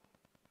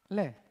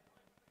അല്ലേ?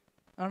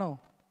 ആണോ?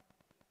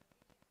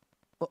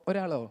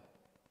 ഒരാളോ?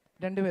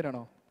 2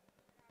 പേരാണോ?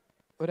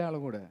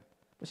 ഒരാളും കൂടെ.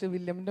 പക്ഷെ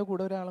വില്യമിൻ്റെ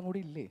കൂടെ ഒരാളും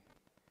കൂടി ഇല്ലേ?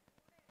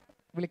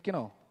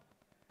 വിളിക്കണോ?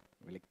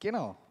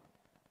 വിളിക്കണോ?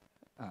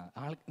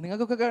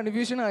 നിങ്ങൾക്കൊക്കെ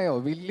കൺഫ്യൂഷൻ ആയോ?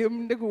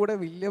 വില്യമിൻ്റെ കൂടെ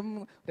വില്യം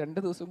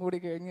 2 ദിവസം കൂടി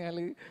കഴിഞ്ഞാൽ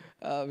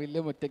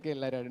വില്യം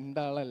ഒറ്റയ്ക്കല്ല, 2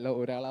 ആളല്ല,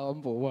 ഒരാളാവാൻ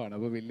പോവാണ്.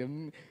 അപ്പോൾ വില്യം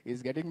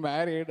ഈസ് ഗെറ്റിംഗ്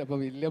മാരീഡ്. അപ്പോൾ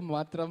വില്യം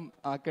മാത്രം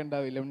ആക്കണ്ട,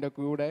 വില്യമിൻ്റെ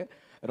കൂടെ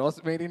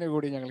റോസ്മേരിനെ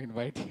കൂടി ഞങ്ങൾ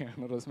ഇൻവൈറ്റ്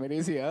ചെയ്യാണ്.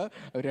 റോസ്മേരീസിയ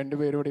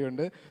 2 പേരും കൂടി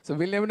ഉണ്ട്. സോ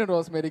വില്യമിനും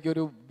റോസ്മേരിക്ക്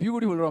ഒരു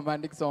ബ്യൂട്ടിഫുൾ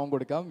റൊമാൻറ്റിക് സോങ്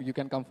കൊടുക്കാം. You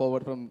can come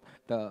forward from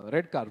the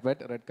red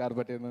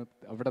carpet എന്ന്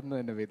അവിടെ നിന്ന്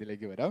തന്നെ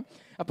വേദിയിലേക്ക് വരാം.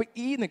 അപ്പോൾ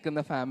ഈ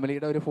നിൽക്കുന്ന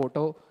ഫാമിലിയുടെ ഒരു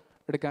ഫോട്ടോ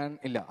എടുക്കാൻ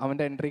ഇല്ല,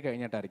 അവൻ്റെ എൻട്രി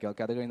കഴിഞ്ഞിട്ടായിരിക്കും.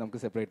 ഓക്കെ, അത് കഴിഞ്ഞ് നമുക്ക്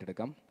സെപ്പറേറ്റ്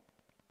എടുക്കാം.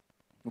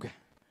 ഓക്കെ,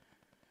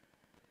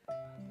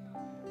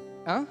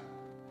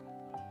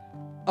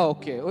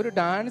 ഓക്കെ, ഒരു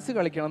ഡാൻസ്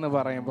കളിക്കണം എന്ന്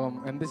പറയുമ്പം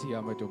എന്ത്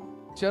ചെയ്യാൻ പറ്റും?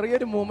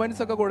 ചെറിയൊരു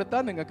മൂമെന്റ്സ് ഒക്കെ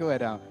കൊടുത്താൽ നിങ്ങൾക്ക്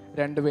വരാം.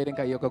 2 പേരും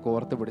കൈയൊക്കെ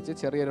കോർത്ത് പിടിച്ച്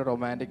ചെറിയൊരു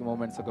റൊമാൻറ്റിക്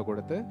മൂമെന്റ്സ് ഒക്കെ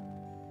കൊടുത്ത്.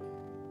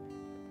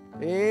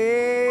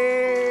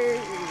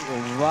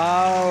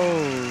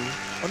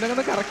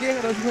 ഒന്നങ്ങനെ കറക്കിയ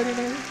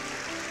റോസ്മേരിനെ.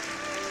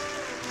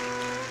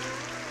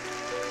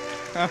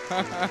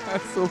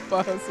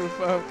 Super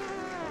super.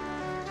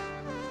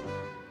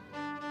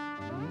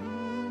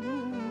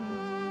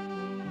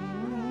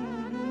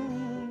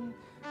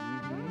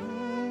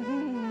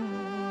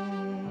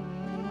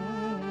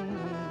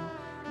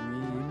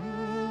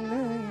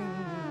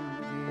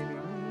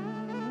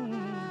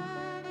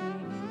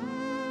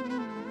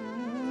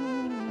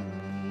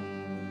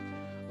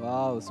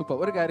 സൂപ്പർ.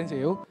 ഒരു കാര്യം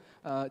ചെയ്യൂ,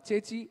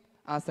 ചേച്ചി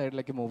ആ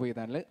സൈഡിലേക്ക് മൂവ്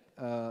ചെയ്താൽ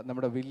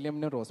നമ്മുടെ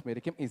വില്യമിനും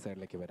റോസ്മേരിക്കും ഈ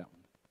സൈഡിലേക്ക് വരാം.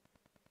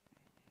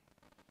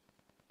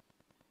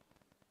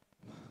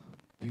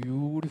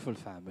 ബ്യൂട്ടിഫുൾ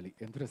ഫാമിലി,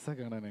 എന്ത് രസമാണ്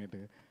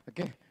കാണാനായിട്ട്.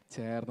 ഓക്കെ,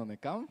 ചേർന്ന്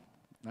നിൽക്കാം,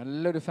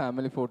 നല്ലൊരു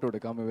ഫാമിലി ഫോട്ടോ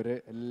എടുക്കാം. ഇവർ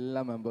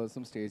എല്ലാ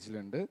മെമ്പേഴ്സും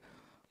സ്റ്റേജിലുണ്ട്.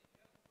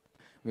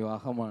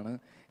 വിവാഹമാണ്,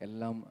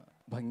 എല്ലാം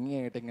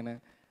ഭംഗിയായിട്ട് ഇങ്ങനെ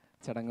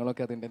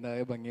ചടങ്ങുകളൊക്കെ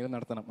അതിൻ്റെതായ ഭംഗിയിൽ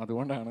നടത്തണം.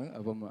 അതുകൊണ്ടാണ്.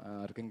 അപ്പം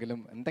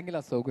ആർക്കെങ്കിലും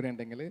എന്തെങ്കിലും അസൗകര്യം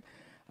ഉണ്ടെങ്കിൽ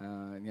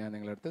ഞാൻ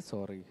നിങ്ങളുടെ അടുത്ത്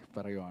സോറി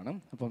പറയുവാണ്.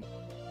 അപ്പം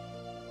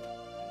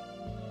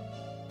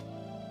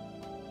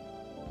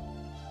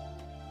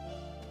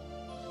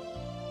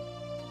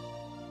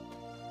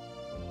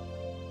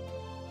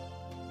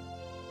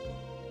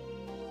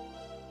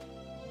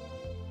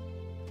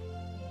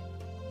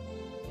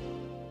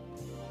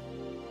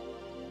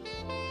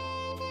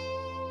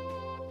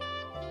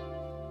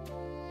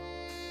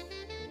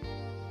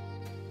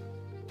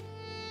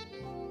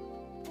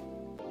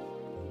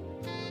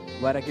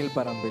വരകിൽ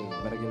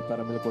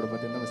പറമ്പിൽ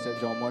കുടുംബത്തിൽ നിന്ന് മിസ്റ്റർ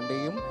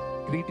ജോമോൻ്റെയും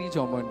ക്രീറ്റി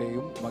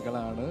ജോമോൻ്റെയും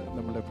മകളാണ്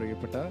നമ്മുടെ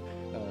പ്രിയപ്പെട്ട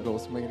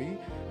റോസ്മേരി.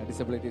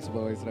 ഡിസബിലിറ്റി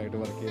സൂപ്പർവൈസറായിട്ട്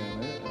വർക്ക്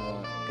ചെയ്യാണ്,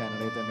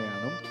 കാനഡയിൽ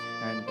തന്നെയാണ്.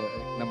 ആൻഡ്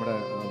നമ്മുടെ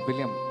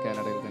വില്യം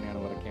കാനഡയിൽ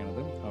തന്നെയാണ് വർക്ക്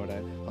ചെയ്യണത്. അവിടെ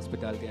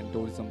ഹോസ്പിറ്റാലിറ്റി ആൻഡ്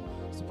ടൂറിസം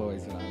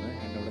സൂപ്പർവൈസറാണ്.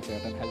 ആൻഡ് നമ്മുടെ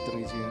ചേട്ടൻ ഹെൽത്ത്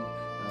റീജിയൻ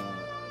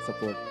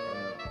സപ്പോർട്ട്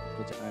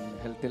ആൻഡ്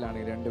ഹെൽത്തിലാണ്.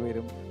 2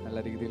 പേരും നല്ല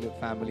രീതിയിൽ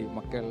ഫാമിലി,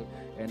 മക്കൾ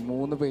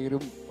 3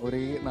 പേരും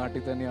ഒരേ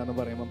നാട്ടിൽ തന്നെയാണെന്ന്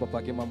പറയുമ്പോൾ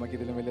പപ്പായ്ക്കും അമ്മയ്ക്കും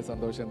ഇതിലും വലിയ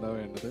സന്തോഷം എന്താ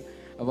വേണ്ടത്.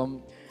 അപ്പം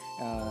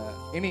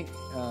ഇനി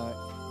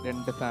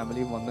 2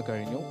 ഫാമിലിയും വന്നു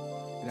കഴിഞ്ഞു.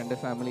 2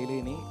 ഫാമിലിയിൽ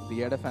ഇനി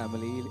ലിയയുടെ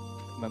ഫാമിലി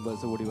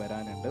മെമ്പേഴ്സ് കൂടി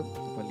വരാനുണ്ട്.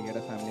 അപ്പോൾ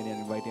ലിയയുടെ ഫാമിലിയെ ഞാൻ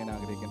ഇൻവൈറ്റ് ചെയ്യാൻ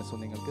ആഗ്രഹിക്കുന്നത്. സോ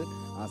നിങ്ങൾക്ക്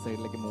ആ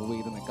സൈഡിലേക്ക് മൂവ്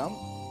ചെയ്ത് നിൽക്കാം.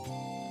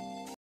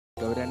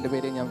 2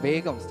 പേരെയും ഞാൻ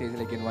വേഗം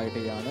സ്റ്റേജിലേക്ക് ഇൻവൈറ്റ്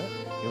ചെയ്യാണ്.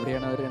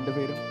 എവിടെയാണ് അവർ 2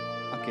 പേരും?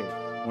 ഓക്കെ,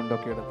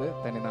 മുണ്ടൊക്കെ എടുത്ത്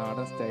തനി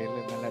നാടൻ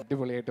സ്റ്റൈലിൽ നല്ല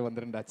അടിപൊളിയായിട്ട്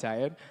വന്നിട്ടുണ്ട്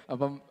അച്ചായൻ.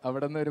 അപ്പം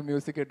അവിടെ നിന്ന് ഒരു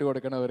മ്യൂസിക് ഇട്ട്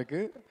കൊടുക്കണം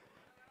അവർക്ക്.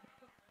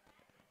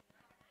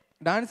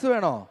 ഡാൻസ്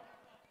വേണോ?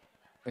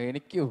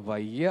 എനിക്ക്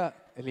വയ്യ.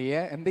 ലിയ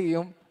എന്ത്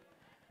ചെയ്യും?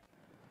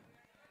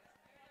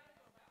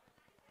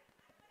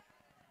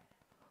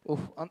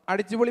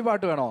 അടിച്ചുപൊളി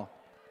പാട്ട് വേണോ?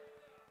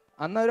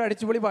 അന്ന് ഒരു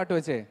അടിച്ചുപൊളി പാട്ട്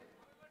വെച്ചേ.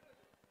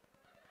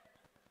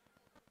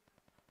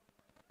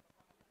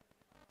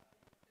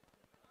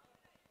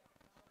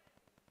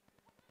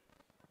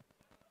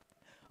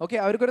 ഓക്കെ,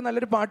 അവർക്കൊരു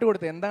നല്ലൊരു പാട്ട്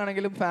കൊടുത്ത്,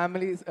 എന്താണെങ്കിലും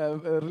ഫാമിലി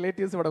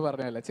റിലേറ്റീവ്സ് ഇവിടെ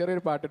പറഞ്ഞല്ല,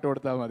 ചെറിയൊരു പാട്ടിട്ട്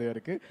കൊടുത്താൽ മതി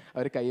അവർക്ക്.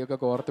 അവർ കൈയൊക്കെ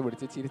കോർത്ത്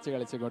പിടിച്ച് ചിരിച്ച്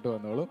കളിച്ചിങ്ങോട്ട്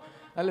വന്നോളൂ.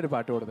 നല്ലൊരു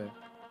പാട്ട് കൊടുത്തേ.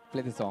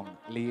 Play the song.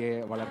 ലിയെ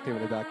വളർത്തി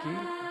വലുതാക്കി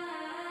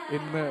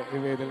ഇന്ന് ഈ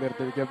വേദിയിൽ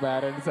നിർത്തിയിരിക്കുക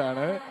പാരൻസ്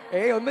ആണ്.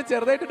 ഒന്ന്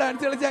ചെറുതായിട്ട്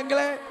ഡാൻസ് കളിച്ച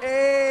അങ്കിളെ,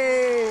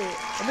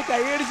 ഒന്ന്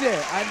കൈയടിച്ചേ.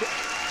 And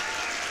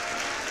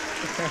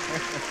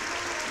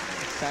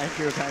thank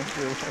you.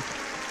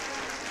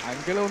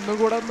 അങ്കിൾ ഒന്നും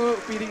കൂടെ ഒന്ന്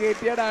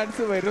പിരികേറ്റിയ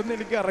ഡാൻസ് വരുമെന്ന്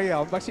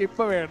എനിക്കറിയാം, പക്ഷെ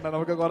ഇപ്പൊ വേണ്ട,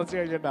 നമുക്ക് കുറച്ച്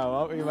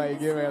കഴിഞ്ഞിട്ടാവാം. ഈ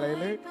വൈകിയ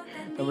വേളയിൽ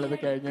നമ്മളിത്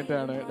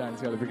കഴിഞ്ഞിട്ടാണ്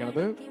ഡാൻസ്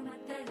കളിപ്പിക്കണത്.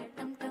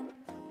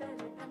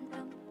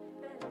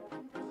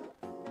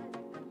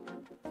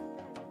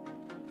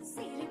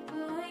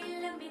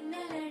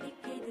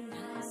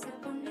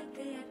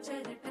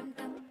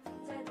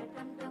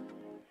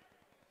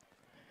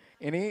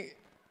 ഇനി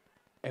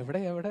എവിടെ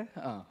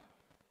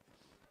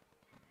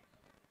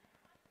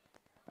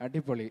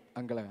അടിപൊളി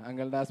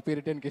അങ്കിളുടെ ആ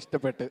സ്പിരിറ്റ് എനിക്ക്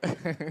ഇഷ്ടപ്പെട്ട്.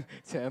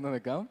 ചേർന്ന്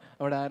നിൽക്കാം.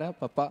 അവിടെ ആരാ?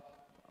 പപ്പ,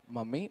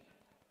 മമ്മി.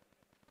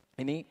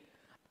 ഇനി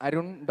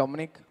അരുൺ,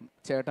 ഡൊമിനിക്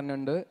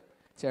ചേട്ടനുണ്ട്,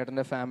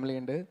 ചേട്ടൻ്റെ ഫാമിലി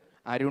ഉണ്ട്,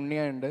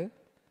 അരുണ്യ ഉണ്ട്,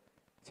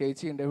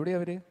 ചേച്ചി ഉണ്ട്. എവിടെയാ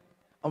അവര്?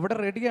 അവിടെ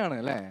റെഡിയാണ്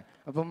അല്ലേ?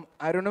 അപ്പം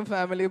അരുണും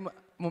ഫാമിലിയും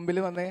മുമ്പിൽ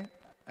വന്നേ.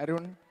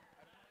 അരുൺ,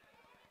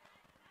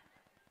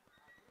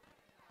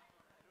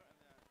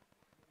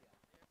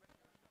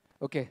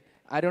 ഓക്കെ.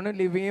 അരുണും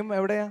ലിവിയും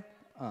എവിടെയാ?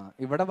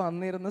 ഇവിടെ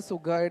വന്നിരുന്ന്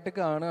സുഖമായിട്ട്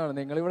കാണുകയാണ്.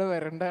 നിങ്ങളിവിടെ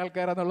വരേണ്ട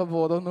ആൾക്കാരാന്നുള്ള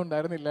ബോധമൊന്നും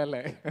ഉണ്ടായിരുന്നില്ല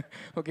അല്ലേ?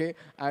 ഓക്കെ,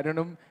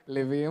 അരുണും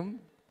ലിവിയും.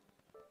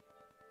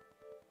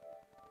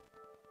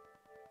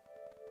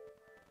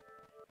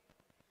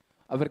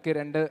 അവർക്ക്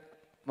 2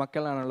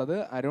 മക്കളാണുള്ളത്,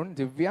 അരുൺ,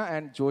 ദിവ്യ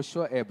ആൻഡ്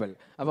ജോഷുവ ഏബൽ.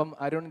 അപ്പം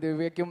അരുൺ,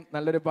 ദിവ്യയ്ക്കും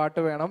നല്ലൊരു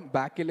പാട്ട് വേണം.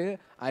 ബാക്കിൽ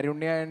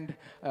അരുണ്യ ആൻഡ്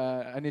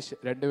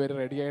അനീഷ് രണ്ടുപേരും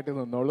റെഡി ആയിട്ട്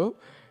നിന്നോളൂ.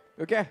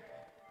 Okay,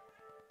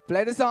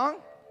 play the song.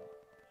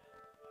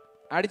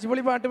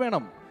 അടിച്ചുപൊളി പാട്ട്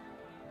വേണം.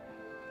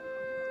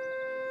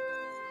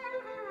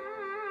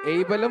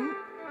 ഏബലും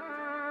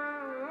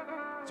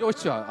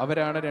ജോഷുവ,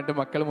 അവരാണ് 2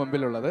 മക്കൾ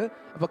മുമ്പിലുള്ളത്.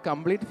 അപ്പൊ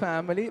കംപ്ലീറ്റ്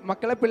ഫാമിലി.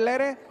 മക്കളെ,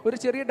 പിള്ളേരെ ഒരു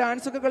ചെറിയ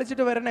ഡാൻസ് ഒക്കെ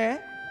കളിച്ചിട്ട് വരണേ.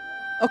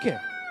 ഓക്കെ,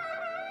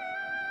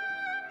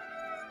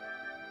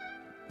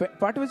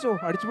 പാട്ട് വെച്ചോ,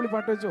 അടിച്ചുപൊളി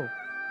പാട്ട് വെച്ചോ.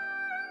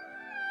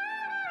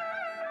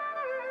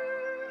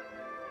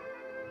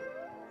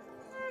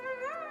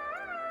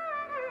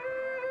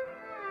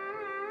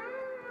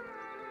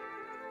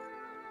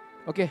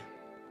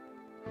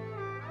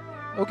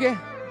 ഓക്കെ,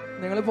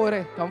 നിങ്ങൾ പോരെ,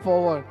 കം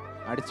ഫോർവേഡ്.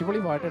 അടിച്ചുപൊളി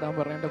പാട്ടിടാൻ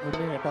പറയേണ്ട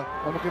പുള്ളി കേട്ടോ.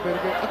 നമുക്ക്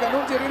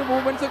ചെറിയൊരു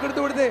മൂവ്മെന്റ്സ് ഒക്കെ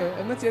എടുത്തു കൊടുത്തേ.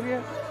 എന്ന് ചെറിയ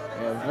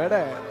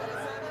എവിടെ.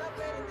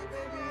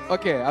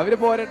 ഓക്കെ, അവര്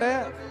പോരട്ടെ.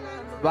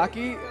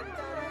 ബാക്കി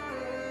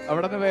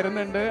അവിടെ നിന്ന്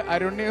വരുന്നുണ്ട്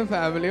അരുണ്യയും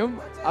ഫാമിലിയും.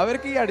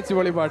 അവർക്ക് ഈ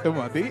അടിച്ചുപൊളി പാട്ടും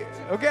മതി.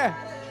 ഓക്കെ,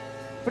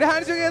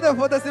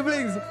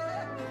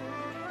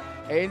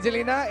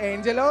 ഏഞ്ചലീന,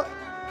 ഏഞ്ചലോ,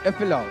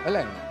 എഫിലോ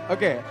അല്ലേ?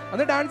 ഓക്കെ,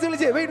 അന്ന് ഡാൻസ്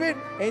കളിച്ചേ. വെയിറ്റ്,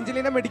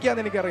 ഏഞ്ചലീന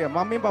മെഡിക്കാന്ന് എനിക്കറിയാം.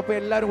 മമ്മിയും പപ്പയും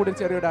എല്ലാവരും കൂടി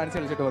ചെറിയ ഡാൻസ്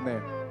കളിച്ചിട്ട് വന്നേ.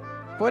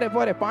 പോരെ,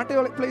 പാട്ട്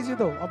പ്ലേ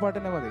ചെയ്തോ. ആ പാട്ട്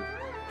തന്നെ മതി.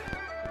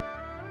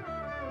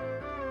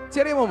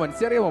 ചെറിയ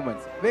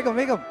മൊമെന്റ്സ്.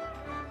 വേഗം.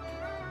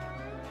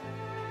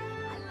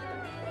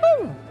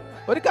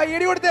 ഒരു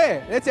കയ്യടി കൊടുത്തേ.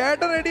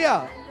 ചേട്ടൻ റെഡിയാ?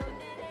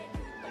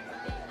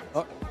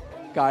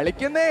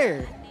 കളിക്കുന്നേ.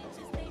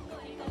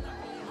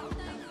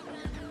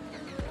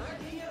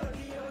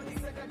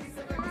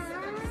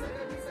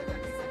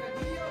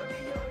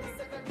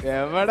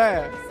 എവിടെ?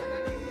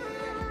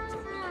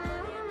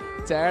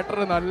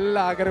 ചേട്ടന് നല്ല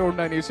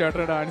ആഗ്രഹമുണ്ട് അനീഷ്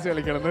ചേട്ടന് ഡാൻസ്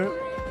കളിക്കണമെന്ന്.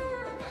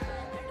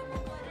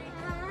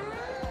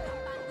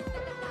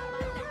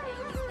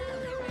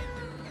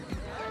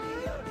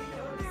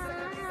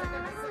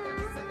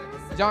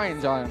 ജോയിൻ.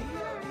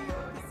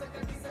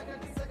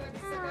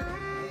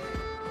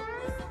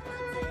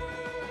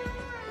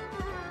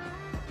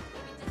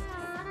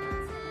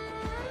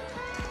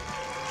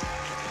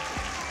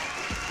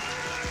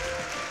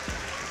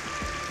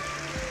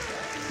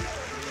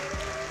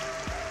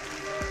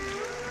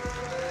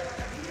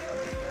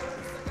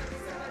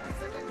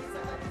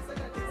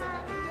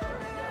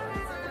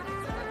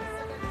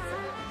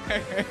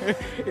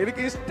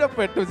 എനിക്ക്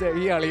ഇഷ്ടപ്പെട്ടു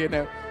ഈ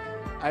അളിയന്.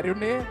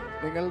 അരുണ്യെ,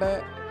 നിങ്ങളുടെ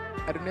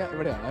അരുണ്യ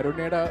എവിടെയാ?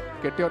 അരുണ്യയുടെ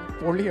കെട്ടിയോൻ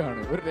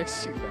പൊളിയാണ്, ഒരു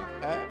രക്ഷയില്ല.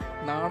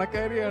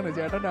 നാണക്കാരിയാണ്.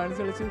 ചേട്ടൻ ഡാൻസ്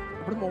കളിച്ച്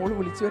ഇവിടെ മോള്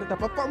വിളിച്ചു വരുത്ത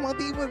പപ്പ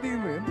മതി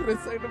എന്ത്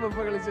രസമായിട്ട് പപ്പ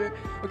കളിച്ച്.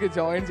 ഓക്കെ,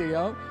 ജോയിൻ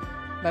ചെയ്യാം.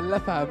 നല്ല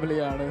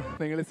ഫാമിലിയാണ്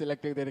നിങ്ങൾ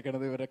സെലക്ട്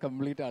ചെയ്തിരിക്കുന്നത്. ഇവരുടെ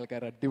കംപ്ലീറ്റ്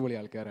ആൾക്കാർ അടിപൊളി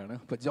ആൾക്കാരാണ്.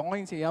 അപ്പോൾ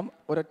ജോയിൻ ചെയ്യാം.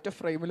 ഒരൊറ്റ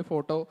ഫ്രെയിമിൽ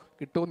ഫോട്ടോ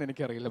കിട്ടുമെന്ന്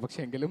എനിക്കറിയില്ല,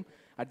 പക്ഷെ എങ്കിലും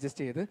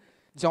അഡ്ജസ്റ്റ് ചെയ്ത്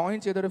ജോയിൻ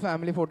ചെയ്തൊരു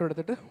ഫാമിലി ഫോട്ടോ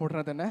എടുത്തിട്ട്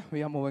ഉടനെ തന്നെ V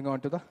are moving on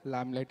to the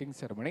lamp lighting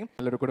ceremony.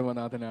 നല്ലൊരു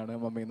കുടുംബനാഥനാണ്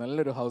മമ്മി,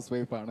 നല്ലൊരു ഹൗസ്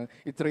വൈഫാണ്.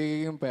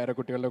 ഇത്രയും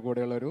പേരക്കുട്ടികളുടെ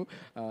കൂടെയുള്ളൊരു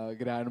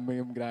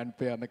ഗ്രാൻഡ്മയും ഗ്രാൻഡ്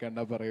പേ എന്ന്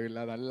കണ്ടാൽ പറയില്ല.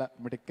 നല്ല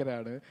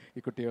മിടുക്കരാണ്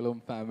ഈ കുട്ടികളും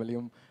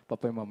ഫാമിലിയും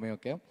പപ്പയും മമ്മയും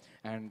ഒക്കെ.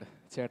 ആൻഡ്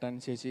ചേട്ടൻ,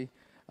 ചേച്ചി,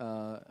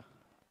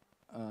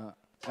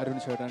 അരുൺ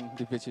ചേട്ടൻ,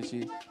 ദിവ്യ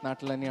ചേച്ചി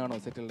നാട്ടിൽ തന്നെയാണോ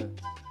സെറ്റിൽഡ്?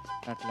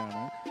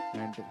 നാട്ടിലാണ്.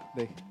 ആൻഡ്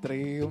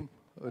ഇത്രയും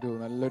ഒരു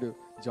നല്ലൊരു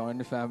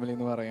ജോയിൻറ്റ് ഫാമിലി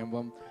എന്ന്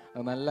പറയുമ്പം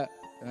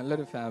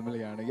നല്ലൊരു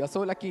ഫാമിലിയാണ്. You are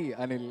so lucky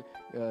Anil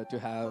to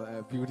have A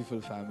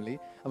beautiful family.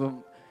 അപ്പം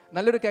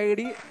നല്ലൊരു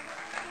കൈയടി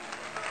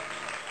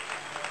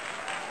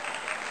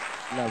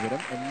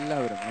എല്ലാവരും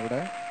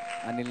അവിടെ.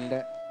 അനിലിൻ്റെ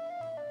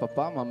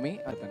പപ്പ മമ്മി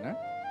അത് തന്നെ.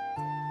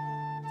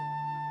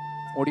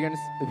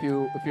 Audience if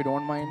you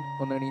don't mind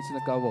ഒന്ന് എണീച്ച്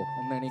നിൽക്കാവോ,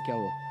 ഒന്ന്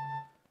എണീക്കാവോ?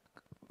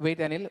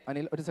 വെയിറ്റ്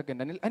അനിൽ ഒരു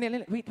സെക്കൻഡ്.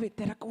 അനിൽ വെയിറ്റ്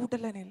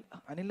തിരക്കൂട്ടല്ല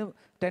അനിൽ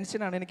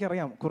ടെൻഷനാണ്,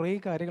 എനിക്കറിയാം. കുറേ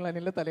കാര്യങ്ങൾ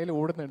അനിലിൻ്റെ തലയിൽ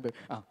ഓടുന്നുണ്ട്.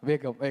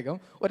 വേഗം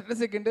ഒരൊറ്റ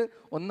സെക്കൻഡ്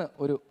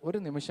ഒരു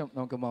നിമിഷം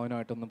നമുക്ക്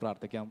മൗനമായിട്ടൊന്ന്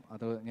പ്രാർത്ഥിക്കാം.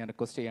 അത് ഞാൻ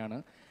റിക്വസ്റ്റ് ചെയ്യാണ്.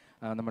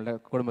 നമ്മളുടെ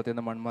കുടുംബത്തിൽ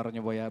നിന്ന്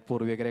മൺമറഞ്ഞു പോയ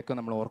പൂർവികരെയൊക്കെ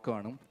നമ്മൾ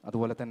ഓർക്കുകയാണ്.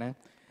 അതുപോലെ തന്നെ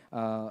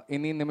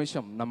ഇനി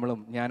നിമിഷം നമ്മളും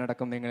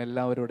ഞാനടക്കം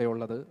നിങ്ങളെല്ലാവരുടെ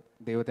ഉള്ളത്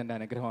ദൈവത്തിൻ്റെ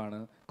അനുഗ്രഹമാണ്.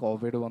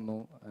 കോവിഡ് വന്നു,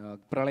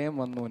 പ്രളയം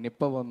വന്നു,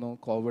 നിപ്പ വന്നു,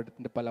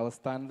 കോവിഡിൻ്റെ പല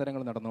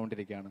അവസ്ഥാന്തരങ്ങൾ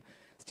നടന്നുകൊണ്ടിരിക്കുകയാണ്.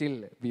 Still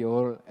we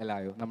all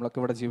alive. നമ്മളൊക്കെ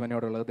ഇവിടെ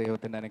ജീവനോടുള്ളത്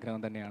ദൈവത്തിൻ്റെ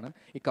അനുഗ്രഹം തന്നെയാണ്.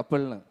 ഈ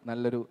കപ്പിളിന്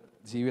നല്ലൊരു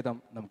ജീവിതം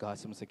നമുക്ക്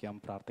ആശംസിക്കാം,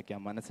 പ്രാർത്ഥിക്കാം.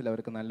 മനസ്സിൽ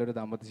അവർക്ക് നല്ലൊരു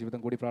ദാമ്പത്യ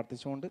ജീവിതം കൂടി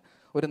പ്രാർത്ഥിച്ചുകൊണ്ട്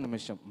ഒരു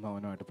നിമിഷം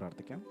മൗനമായിട്ട്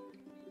പ്രാർത്ഥിക്കാം.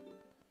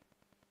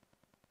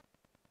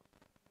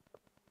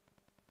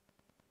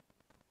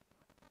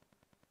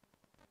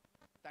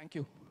 Thank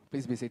you.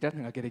 Please be seated.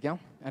 നിങ്ങൾക്ക് ഇരിക്കാം.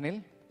 അനിൽ,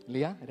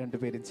 ലിയ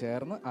രണ്ടുപേരും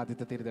ചേർന്ന്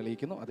ആദ്യത്തെ തിരി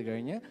തെളിയിക്കുന്നു. അത്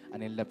കഴിഞ്ഞ്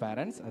അനിലിൻ്റെ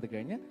പാരൻസ്, അത്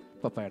കഴിഞ്ഞ്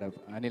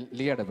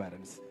ലിയയുടെ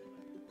പാരൻസ്.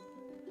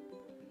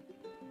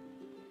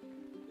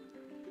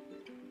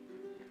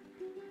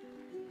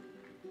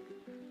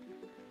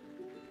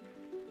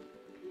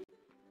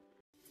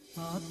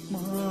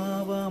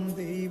 ആത്മാവാം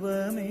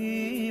ദൈവമേ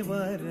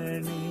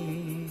വരണേ,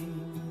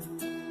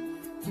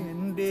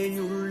 എൻ്റെ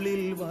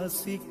ഉള്ളിൽ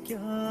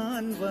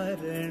വസിക്കാൻ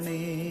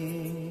വരണേ.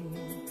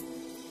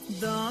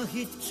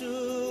 ദാഹിച്ചു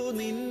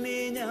നിന്നെ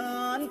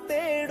ഞാൻ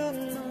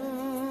തേടുന്നു,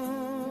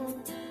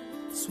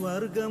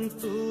 സ്വർഗം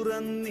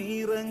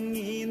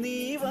തുറന്നിറങ്ങി നീ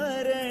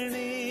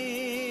വരണേ.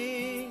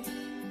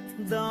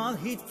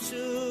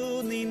 ദാഹിച്ചു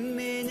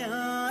നിന്നെ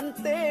ഞാൻ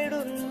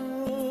തേടുന്നു,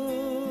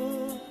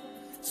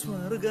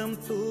 സ്വർഗം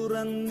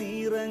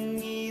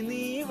തുറന്നിറങ്ങി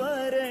നീ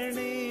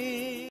വരണേ.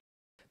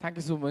 Thank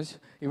you so much.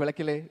 ഈ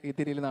വിളക്കിലെ ഈ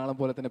തിരിയിൽ നാളം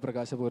പോലെ തന്നെ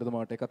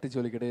പ്രകാശപൂരിതമാവട്ടെ,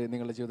 കത്തിച്ചൊലിക്കട്ടെ.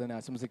 നിങ്ങളുടെ ജീവിതത്തിനെ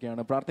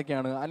ആശംസിക്കുകയാണ്,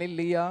 പ്രാർത്ഥിക്കുകയാണ്. Anil,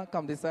 Liya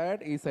come the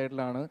side. ഈ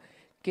സൈഡിലാണ്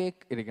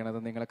കേക്ക് ഇരിക്കണത്,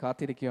 നിങ്ങളെ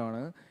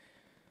കാത്തിരിക്കുകയാണ്.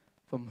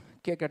 അപ്പം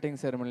കേക്ക് കട്ടിങ്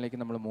സെറമണിയിലേക്ക്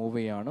നമ്മൾ മൂവ്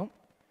ചെയ്യാണ്.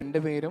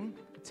 രണ്ടുപേരും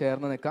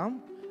ചേർന്ന് നിൽക്കാം.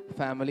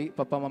 ഫാമിലി,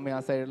 പപ്പ മമ്മി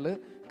ആ സൈഡിൽ.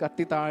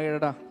 കത്തി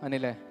താഴെടാ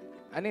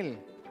അനിൽ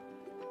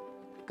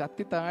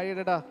കത്തി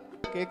താഴെടാ.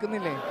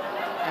 കേൾക്കുന്നില്ലേ?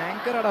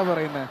 ആങ്കറാടാ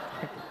പറയുന്നത്.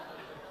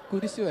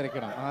 കുരിശ്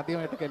വരയ്ക്കണം.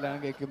 ആദ്യമായിട്ട് കല്യാണം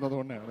കേൾക്കുന്നത്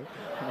കൊണ്ടാണ്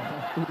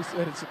കുരിശ്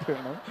വരച്ചിട്ട്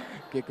വേണം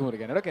കേക്ക്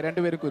മുറിക്കാൻ. ഓക്കെ,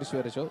 രണ്ടുപേരും കുരിശ്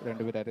വരച്ചോ.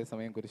 രണ്ടുപേരും അതേ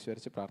സമയം കുരിശ്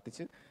വരച്ച്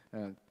പ്രാർത്ഥിച്ച്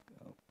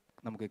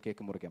നമുക്ക്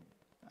കേക്ക് മുറിക്കാം.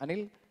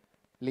 അനിൽ,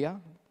 ലിയ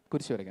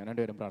കുരിശ് വരയ്ക്കാം.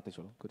 രണ്ടുപേരും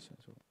പ്രാർത്ഥിച്ചോളൂ, കുരിശ്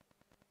വരച്ചോളൂ.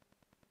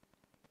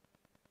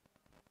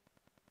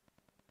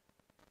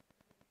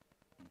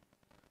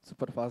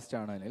 സൂപ്പർ ഫാസ്റ്റ്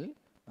ആണ് അനിൽ.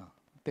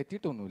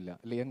 തെറ്റിയിട്ടൊന്നുമില്ല.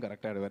 ലിയം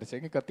കറക്റ്റായിട്ട്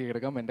വരച്ചെങ്കിൽ കത്തി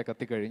എടുക്കാം. എൻ്റെ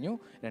കത്തി കഴിഞ്ഞു.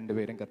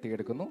 രണ്ടുപേരും കത്തി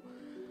എടുക്കുന്നു.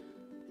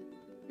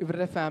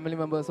 ഇവരുടെ ഫാമിലി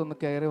മെമ്പേഴ്സ് ഒന്ന്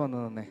കയറി വന്ന്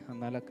തന്നെ,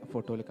 എന്നാലേ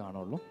ഫോട്ടോയിൽ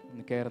കാണുള്ളൂ.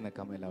 ഒന്ന് കയറി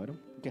നിൽക്കാം എല്ലാവരും.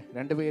 ഓക്കെ,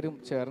 രണ്ടുപേരും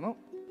ചേർന്നു.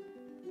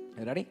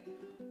 Ready?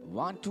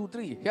 1 2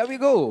 3 here we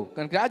go.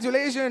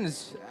 Congratulations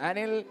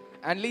Anil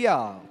and Liya.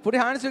 Put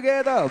your hands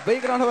together.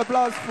 Big round of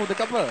applause for the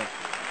couple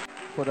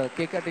for the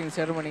cake cutting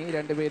ceremony.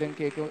 രണ്ടുപേരും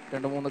കേക്ക്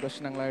 2-3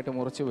 കഷ്ണങ്ങളായിട്ട്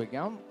മുറിച്ച്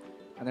വയ്ക്കാം.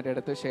 എന്നിട്ട്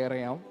എടുത്ത് ഷെയർ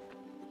ചെയ്യാം.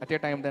 അറ്റ് എ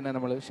ടൈം തന്നെ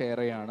നമ്മൾ ഷെയർ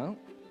ചെയ്യാണ്.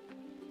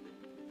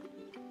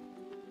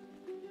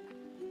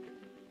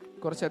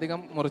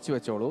 കുറച്ചധികം മുറിച്ച്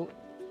വെച്ചോളൂ.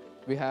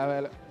 We have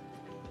a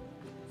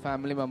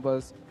family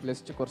members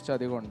list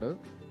കുറച്ചധികം ഉണ്ട്.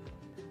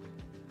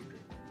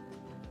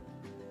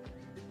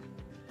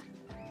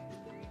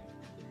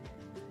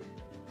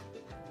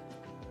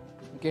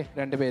 ഓക്കെ,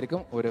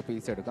 രണ്ടുപേർക്കും ഓരോ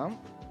പീസ് എടുക്കാം.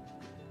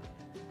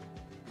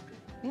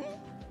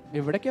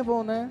 എവിടേക്കാ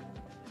പോകുന്നത്?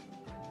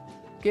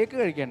 കേക്ക്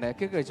കഴിക്കണ്ടേ?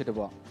 കേക്ക് കഴിച്ചിട്ട്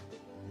പോവാം.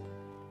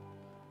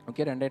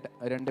 ഓക്കെ,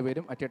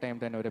 രണ്ടുപേരും അറ്റ് എ ടൈം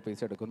തന്നെ ഓരോ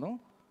പീസ് എടുക്കുന്നു.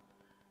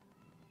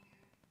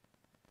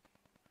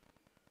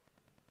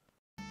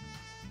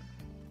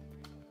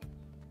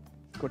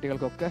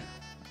 കുട്ടികൾക്കൊക്കെ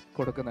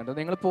കൊടുക്കുന്നുണ്ട്.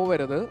 നിങ്ങൾ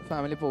പോവരുത്,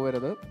 ഫാമിലി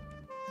പോവരുത്.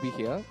 B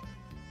here.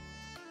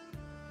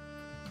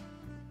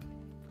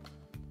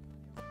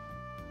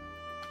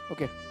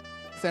 ഓക്കെ,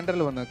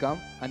 സെൻറ്ററിൽ വന്ന് നിൽക്കാം.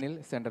 അനിൽ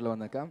സെൻറ്ററിൽ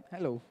വന്ന് നിൽക്കാം.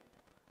 ഹലോ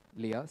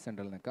ലിയ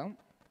സെൻറ്ററിൽ നിൽക്കാം.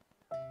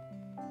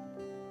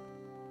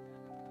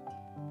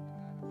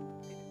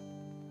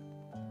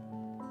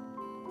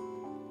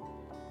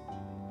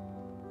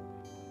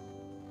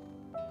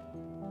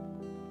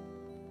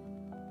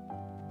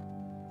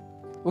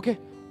 ഓക്കെ,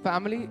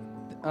 ഫാമിലി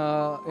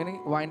ഇനി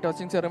വൈൻ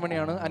ടോച്ചിങ്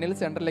സെറമണിയാണ്. അനിൽ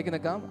സെൻറ്ററിലേക്ക്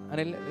നിൽക്കാം.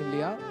 Anil,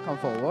 Liya come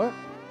forward.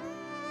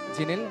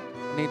 Jinil,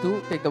 Neethu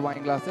take the wine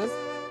glasses.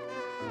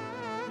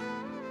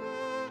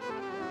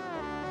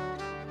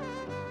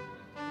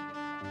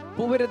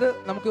 പോവരുത്,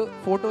 നമുക്ക്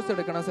ഫോട്ടോസ്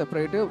എടുക്കണം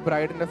സെപ്പറേറ്റ്.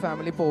 ബ്രൈഡിൻ്റെ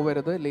ഫാമിലി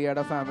പോവരുത്.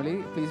 ലിയയുടെ family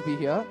please be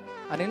here.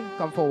 Anil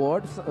come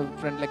forward.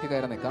 ഫ്രണ്ടിലേക്ക്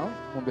കയറി നിൽക്കാം,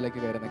 മുമ്പിലേക്ക്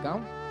കയറി നിൽക്കാം.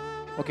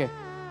 ഓക്കെ,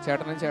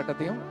 ചേട്ടനും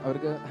ചേട്ടത്തിയും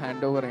അവർക്ക്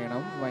ഹാൻഡ് ഓവർ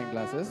ചെയ്യണം വൈൻ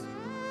ഗ്ലാസസ്.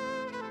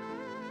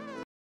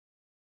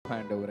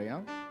 ഹാൻഡ് ഓവർ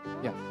ചെയ്യാം.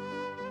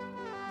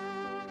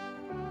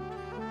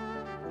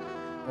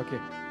 ഓക്കെ,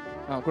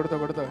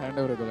 കൊടുത്തോ. ഹാൻഡ്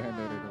ഓവർ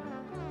ചെയ്തോളൂ.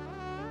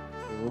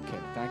 Okay,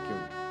 thank you.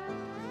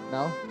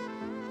 Now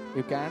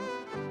you can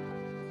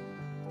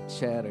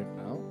share it.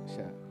 Now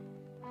share.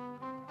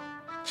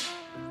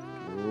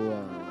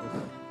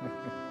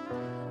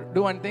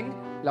 Do one thing,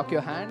 lock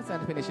your hands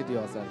and finish it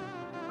yourself.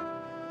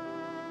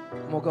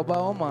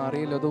 മുഖഭാവം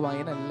മാറിയല്ലോ, അത്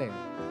വൈനല്ലേ?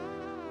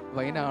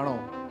 വൈനാണോ?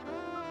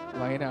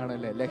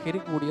 വൈനാണല്ലേ? ലഹരി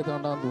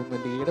കൂടിയതുകൊണ്ടാണെന്ന് തോന്നുന്നു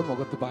ലീയുടെ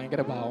മുഖത്ത്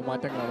ഭയങ്കര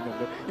ഭാവമാറ്റം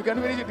കാണുന്നുണ്ട്. You can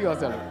finish it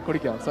yourself.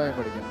 കുടിക്കാം, സ്വയം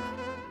കുടിക്കാം.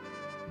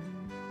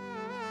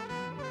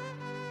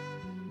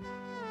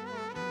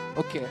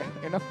 ഓക്കെ,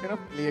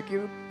 ലിയക്ക്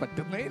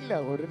പറ്റുന്നേ ഇല്ല,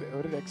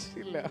 ഒരു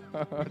രക്ഷയില്ല,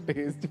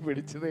 ടേസ്റ്റ്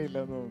പിടിച്ചതേ ഇല്ല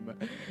എന്ന്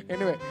തോന്നുന്നു.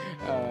 എനിവേ,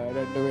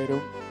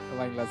 രണ്ടുപേരും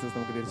വൈൻ ഗ്ലാസസ്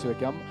നമുക്ക് തിരിച്ചു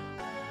വെക്കാം.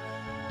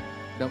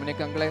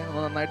 ഡൊമിനിക് അങ്കിളെ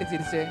ഒന്ന് നന്നായിട്ട്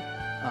ചിരിച്ചേ.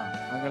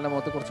 അങ്കിളുടെ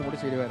മുഖത്ത് കുറച്ചും കൂടി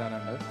ചിരി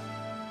വരാനുണ്ട്.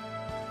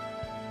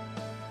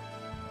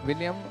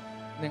 വില്യം,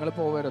 നിങ്ങൾ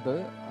പോവരുത്.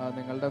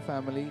 നിങ്ങളുടെ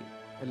ഫാമിലി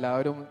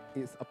എല്ലാവരും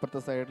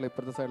അപ്പുറത്തെ സൈഡിൽ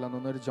ഇപ്പുറത്തെ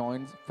സൈഡിൽ ഒരു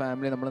ജോയിൻറ്റ്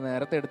ഫാമിലി നമ്മൾ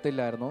നേരത്തെ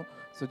എടുത്തില്ലായിരുന്നു.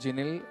 So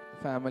Jinil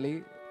family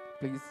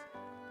please,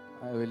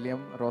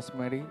 William,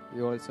 Rosemary,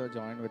 you also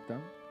join with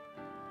them.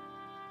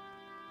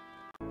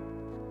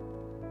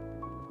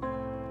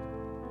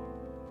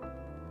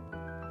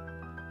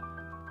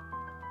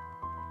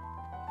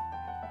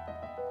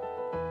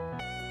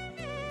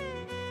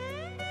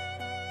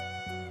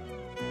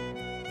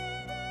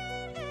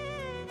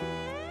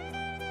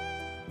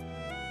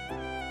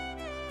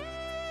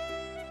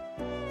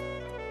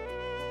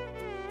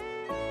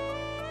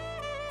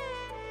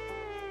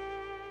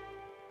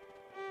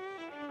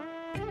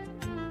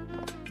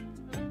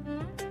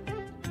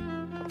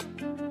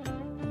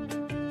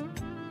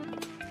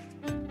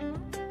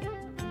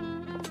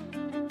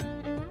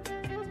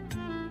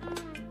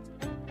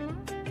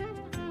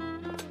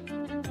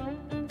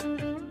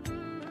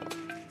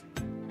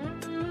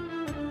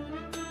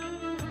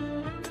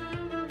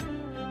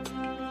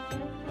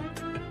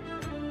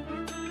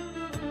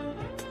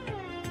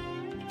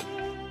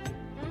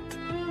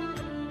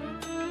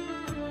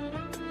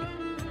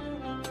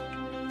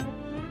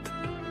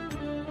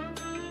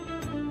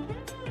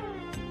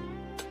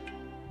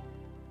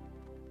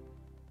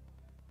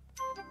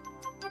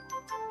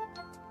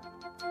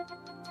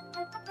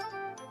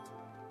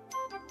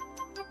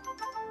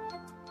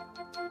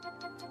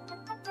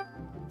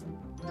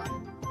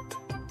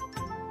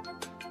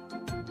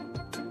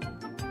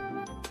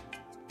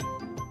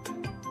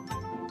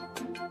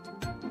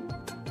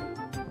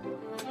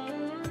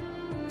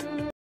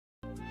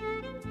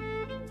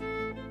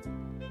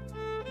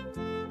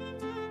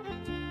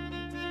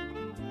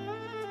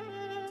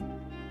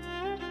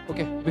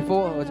 Okay,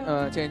 before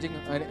changing,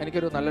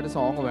 എനിക്കൊരു നല്ലൊരു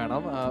സോങ്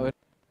വേണം.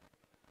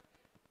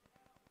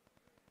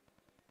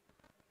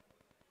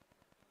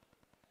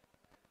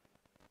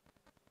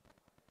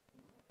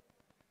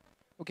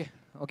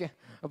 ഓക്കെ,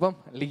 അപ്പം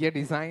ലിയ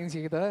ഡിസൈൻ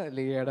ചെയ്ത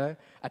ലിയയുടെ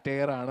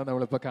അറ്റയർ ആണ്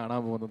നമ്മളിപ്പോൾ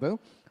കാണാൻ പോകുന്നത്.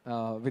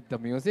 വിത്ത് ദ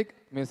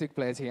മ്യൂസിക്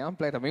പ്ലേ ചെയ്യാം.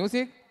 Play the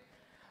music.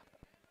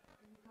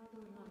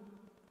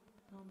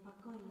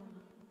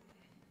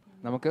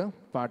 നമുക്ക്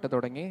പാട്ട്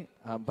തുടങ്ങി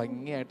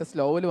ഭംഗിയായിട്ട്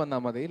സ്ലോയിൽ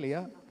വന്നാൽ മതി.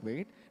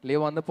 ലിയ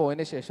വന്ന്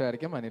പോയതിന്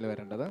ശേഷമായിരിക്കും അനിൽ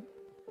വരേണ്ടത്.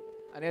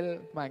 അനിൽ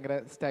ഭയങ്കര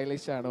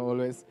സ്റ്റൈലിഷ് ആണ്,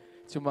 ഓൾവേസ്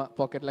ചുമ്മാ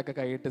പോക്കറ്റിലൊക്കെ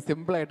കൈയിട്ട്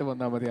സിമ്പിളായിട്ട്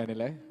വന്നാൽ മതി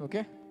അനിലെ.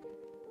 Okay,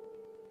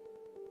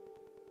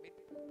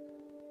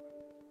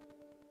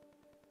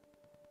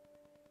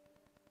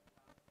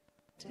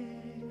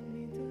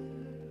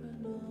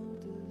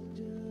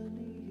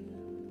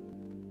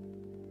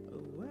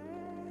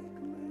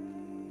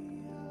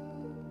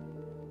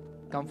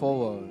 come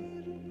forward.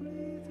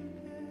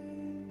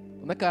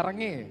 ഒന്ന്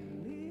കറങ്ങി,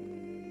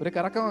 ഒരു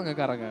കറക്കം അങ്ങ്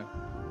കറങ്ങ.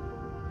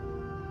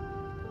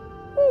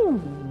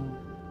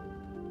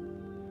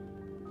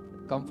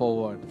 കം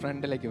ഫോർവേഡ്,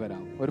 ഫ്രണ്ടിലേക്ക്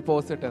വരാം. ഒരു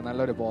പോസ് ഇട്ട്,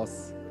 നല്ലൊരു പോസ്.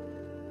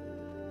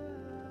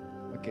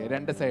 ഓക്കെ,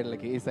 രണ്ട്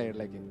സൈഡിലേക്ക്, ഈ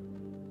സൈഡിലേക്ക്.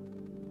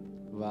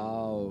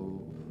 വാവ്,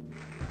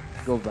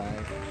 go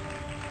back.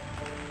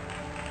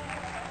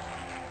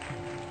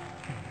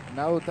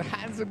 Now the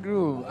hands are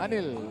groove.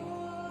 Anil.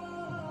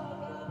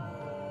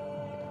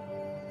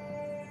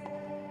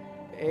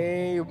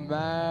 Hey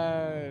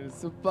man,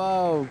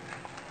 superb.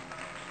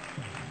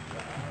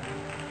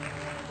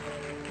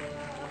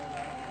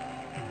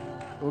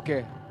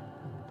 Okay.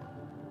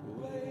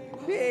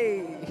 Hey.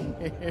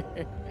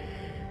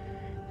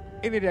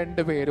 ഇനി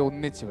രണ്ടുപേരും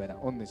ഒന്നിച്ച് വരാം,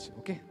 ഒന്നിച്ച്.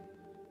 Okay,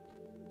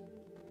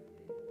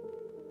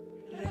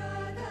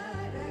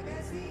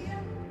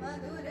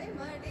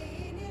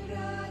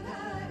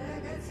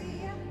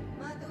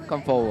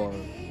 come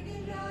forward.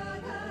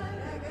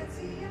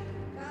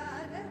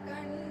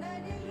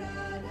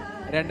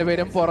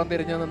 രണ്ടുപേരും പുറം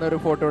തിരിഞ്ഞു നിന്നൊരു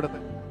ഫോട്ടോ എടുത്ത്.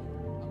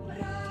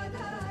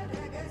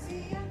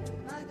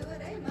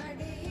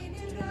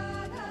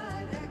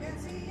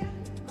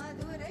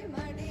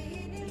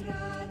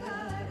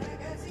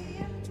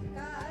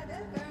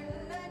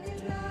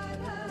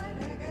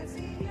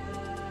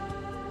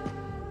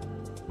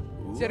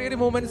 ചെറിയൊരു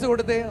മൂവ്മെന്റ്സ്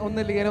കൊടുത്ത്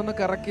ഒന്ന് ലിയനെ ഒന്ന്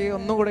കറക്കി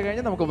ഒന്നും കൂടെ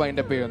കഴിഞ്ഞ് നമുക്ക്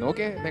വൈൻഡപ്പ് ചെയ്യുന്നു.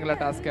 ഓക്കെ, നിങ്ങളുടെ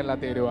ടാസ്ക് എല്ലാം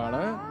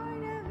തീരുവാണ്.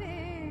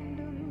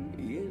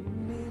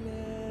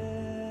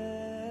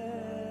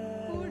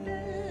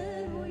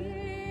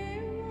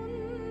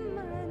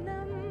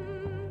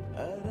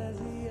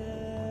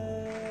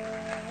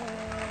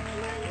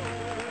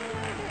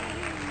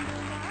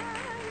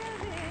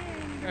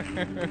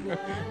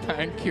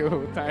 Thank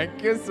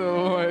you so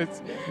much.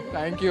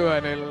 Thank you,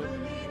 Anil.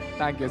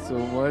 Thank you so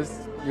much.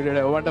 You did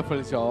a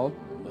wonderful job.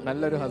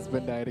 നല്ലൊരു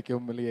ഹസ്ബൻഡ്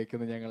ആയിരിക്കും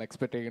ലിയയ്ക്കെന്ന് ഞങ്ങൾ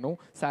എക്സ്പെക്ട് ചെയ്യുന്നു.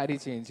 സാരി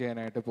ചേഞ്ച്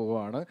ചെയ്യാനായിട്ട്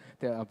പോവുകയാണ്.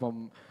 അപ്പം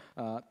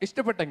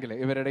ഇഷ്ടപ്പെട്ടെങ്കിൽ,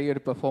 ഇവരുടെ ഈ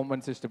ഒരു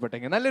പെർഫോമൻസ്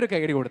ഇഷ്ടപ്പെട്ടെങ്കിൽ നല്ലൊരു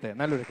കൈയടി കൊടുത്തേ,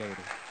 നല്ലൊരു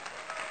കൈയടി.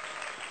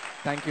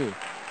 Thank you.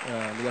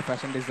 ലിയ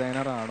ഫാഷൻ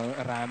ഡിസൈനറാണ്.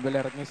 റാമ്പിൽ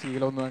ഇറങ്ങിയ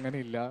ശീലമൊന്നും അങ്ങനെ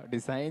ഇല്ല.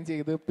 ഡിസൈൻ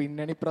ചെയ്ത്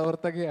പിന്നണി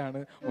പ്രവർത്തകയാണ്.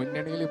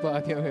 മുന്നണിയിൽ ഇപ്പോൾ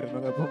ആദ്യം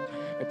വരുന്നത്. അപ്പം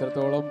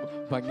എത്രത്തോളം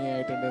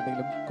ഭംഗിയായിട്ടുണ്ട്,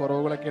 എന്തെങ്കിലും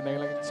കുറവുകളൊക്കെ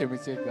ഉണ്ടെങ്കിൽ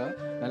ക്ഷമിച്ചേക്കുക.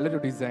 നല്ലൊരു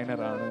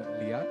ഡിസൈനറാണ്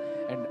ലിയ.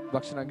 ആൻഡ്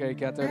ഭക്ഷണം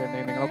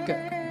കഴിക്കാത്തവരുണ്ടെങ്കിൽ നിങ്ങളൊക്കെ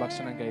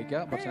ഭക്ഷണം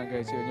കഴിക്കുക. ഭക്ഷണം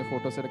കഴിച്ച് കഴിഞ്ഞ്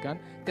ഫോട്ടോസ് എടുക്കാൻ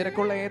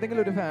തിരക്കുള്ള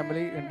ഏതെങ്കിലും ഒരു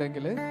ഫാമിലി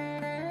ഉണ്ടെങ്കിൽ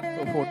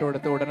ഫോട്ടോ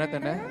എടുത്ത് ഉടനെ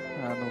തന്നെ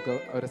നമുക്ക്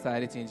ഒരു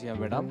സാരി ചേഞ്ച് ചെയ്യാൻ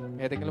വിടാം.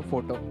 ഏതെങ്കിലും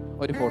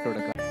ഒരു ഫോട്ടോ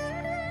എടുക്കാം.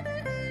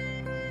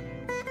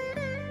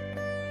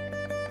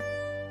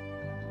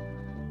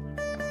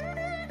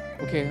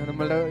 ഓക്കെ,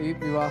 നമ്മളുടെ ഈ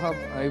വിവാഹം,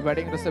 ഈ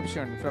wedding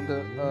reception from the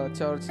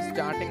church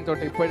starting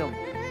തൊട്ട് ഇപ്പോഴും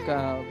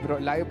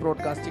ലൈവ്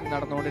ബ്രോഡ്കാസ്റ്റിംഗ്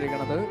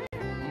നടന്നുകൊണ്ടിരിക്കുന്നത്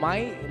മൈ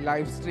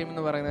ലൈവ് സ്ട്രീം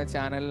എന്ന് പറയുന്ന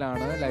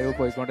ചാനലിലാണ് ലൈവ്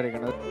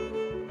പോയിക്കൊണ്ടിരിക്കുന്നത്.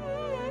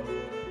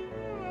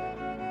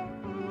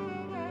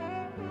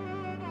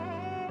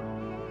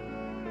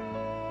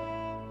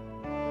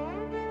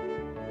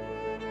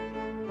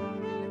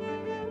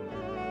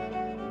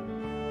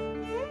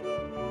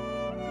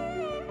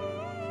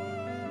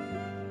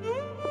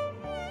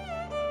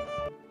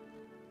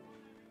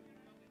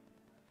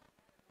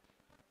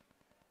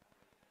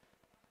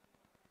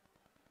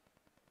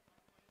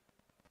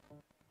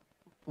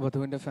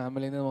 വധുവിൻ്റെ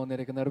ഫാമിലിയിൽ നിന്ന്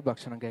വന്നിരിക്കുന്നവർ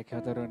ഭക്ഷണം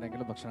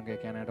കഴിക്കാത്തവരുണ്ടെങ്കിൽ ഭക്ഷണം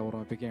കഴിക്കാനായിട്ട്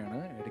ഓർമ്മിപ്പിക്കുകയാണ്.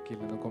 ഇടുക്കിയിൽ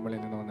നിന്ന്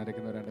കുമ്പളിയിൽ നിന്ന്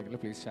വന്നിരിക്കുന്നവരുണ്ടെങ്കിൽ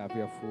please have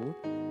your food.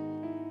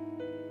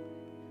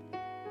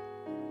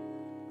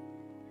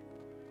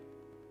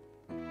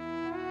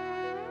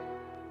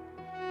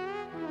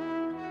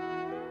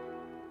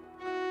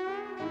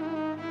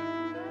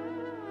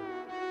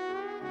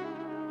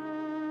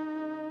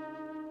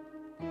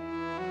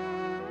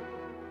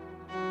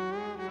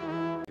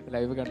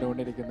 Live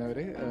കണ്ടുകൊണ്ടിരിക്കുന്നവർ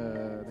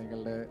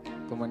നിങ്ങളുടെ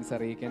കമൻസ്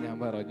അറിയിക്കാൻ ഞാൻ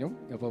പറഞ്ഞു.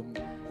 അപ്പം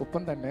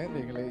ഒപ്പം തന്നെ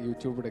നിങ്ങൾ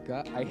യൂട്യൂബ് എടുക്കുക.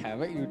 I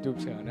have A YouTube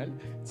channel.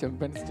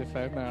 Chemban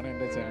Stefan എന്നാണ്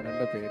എൻ്റെ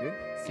ചാനലിൻ്റെ പേര്.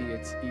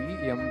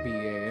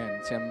 CHEMBAN.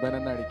 ചെമ്പൻ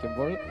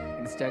എന്നടിക്കുമ്പോൾ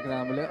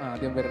ഇൻസ്റ്റാഗ്രാമിൽ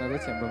ആദ്യം വരുന്നത്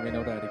ചെമ്പൻ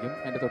വിനോദായിരിക്കും.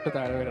 എൻ്റെ തൊട്ട്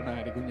താഴെ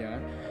വരുന്നതായിരിക്കും ഞാൻ.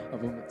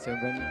 അപ്പം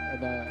ചെമ്പൻ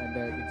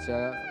എൻ്റെ ഇൻസ്റ്റാ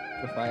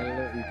പ്രൊഫൈലിൽ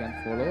യു ക്യാൻ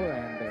ഫോളോ.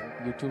 ആൻഡ്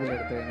യൂട്യൂബിൽ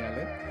എടുത്തു കഴിഞ്ഞാൽ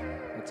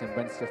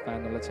ചെമ്പൻ സ്റ്റെഫാൻ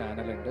എന്നുള്ള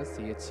ചാനലുണ്ട്.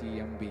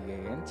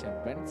 CHEMBAN.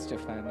 ചെമ്പൻ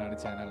സ്റ്റെഫാൻ എന്നാണ്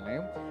ചാനൽ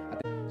നെയിം.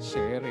 അത്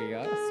ഷെയർ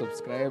ചെയ്യുക,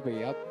 സബ്സ്ക്രൈബ്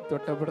ചെയ്യുക,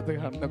 തൊട്ടപ്പുറത്ത്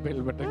കാണുന്ന ബെൽ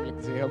ബട്ടൺ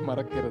ക്ലിക്ക് ചെയ്യാൻ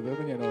മറക്കരുത്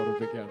എന്ന് ഞാൻ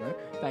ഓർമ്മിപ്പിക്കുകയാണ്.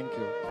 Thank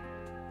you.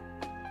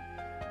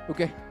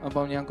 ഓക്കെ,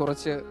 അപ്പം ഞാൻ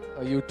കുറച്ച്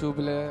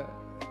യൂട്യൂബിൽ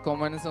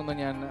കൊമൻസ് ഒന്ന്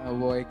ഞാൻ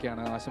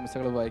വായിക്കുകയാണ്,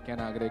 ആശംസകൾ വായിക്കാൻ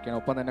ആഗ്രഹിക്കുകയാണ്.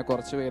 ഒപ്പം തന്നെ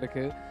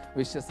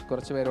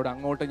കുറച്ച് പേരോട്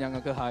അങ്ങോട്ട്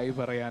ഞങ്ങൾക്ക് ഹായ്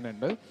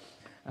പറയാനുണ്ട്.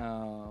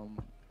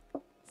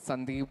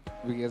 Sandeep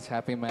VS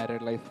happy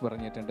married life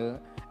പറഞ്ഞിട്ടുണ്ട്.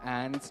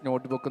 ആൻഡ്സ്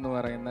നോട്ട്ബുക്ക് എന്ന്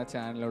പറയുന്ന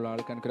ചാനലുള്ള ആൾ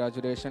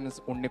കൺഗ്രാജുലേഷൻസ്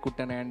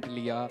ഉണ്ണിക്കുട്ടൻ ആൻഡ്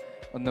ലിയ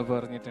എന്ന്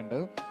പറഞ്ഞിട്ടുണ്ട്.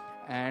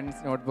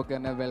 ആൻഡ്സ് നോട്ട്ബുക്ക്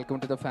തന്നെ വെൽക്കം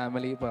ടു ദ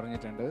ഫാമിലി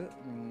പറഞ്ഞിട്ടുണ്ട്.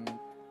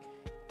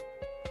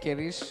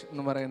 കെരീഷ്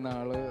എന്ന് പറയുന്ന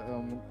ആൾ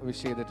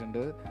വിഷ്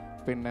ചെയ്തിട്ടുണ്ട്.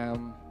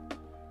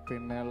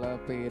 പിന്നെയുള്ള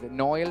പേര്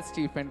നോയൽ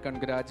സ്റ്റീഫൻ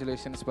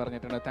കൺഗ്രാജുലേഷൻസ്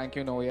പറഞ്ഞിട്ടുണ്ട്. Thank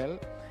you Noel.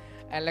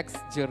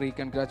 Alex Jerry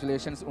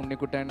congratulations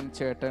Unnikuttan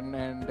ചേട്ടൻ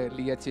ആൻഡ്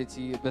ലിയ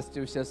ചേച്ചി ബെസ്റ്റ്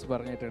വിഷസ്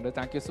പറഞ്ഞിട്ടുണ്ട്.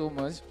 Thank you so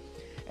much.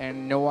 And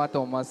Nova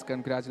Thomas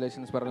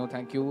congratulations പറഞ്ഞു.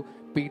 Thank you.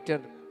 Peter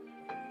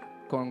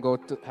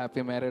കോങ്കോത്ത്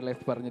happy married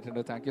life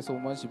പറഞ്ഞിട്ടുണ്ട്. Thank you so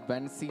much.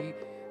 Benzy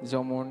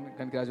Jomon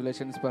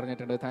congratulations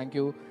പറഞ്ഞിട്ടുണ്ട്. Thank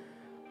you.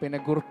 പിന്നെ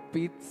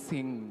Gurpreet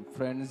Singh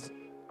friends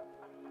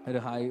ഒരു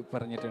hi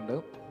പറഞ്ഞിട്ടുണ്ട്.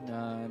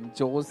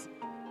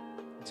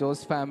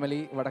 Jose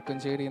family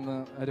വടക്കഞ്ചേരിയിൽ നിന്ന്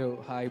ഒരു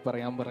ഹായ്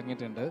പറയാൻ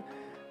പറഞ്ഞിട്ടുണ്ട്.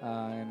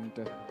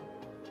 ആൻഡ്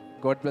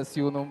ഗോഡ് ബ്ലെസ്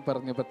യു എന്നും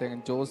പറഞ്ഞ് പ്രത്യേകം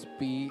ജോസ്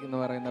പി എന്ന്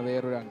പറയുന്ന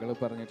വേറൊരു അങ്കിൾ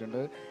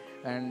പറഞ്ഞിട്ടുണ്ട്.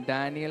 And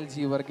Daniel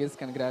G Varghese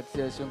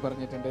congratulation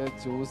പറഞ്ഞിട്ടുണ്ട്.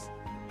 ജൂസ്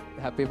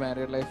ഹാപ്പി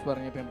മാരീഡ് ലൈഫ്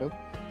പറഞ്ഞിട്ടുണ്ട്.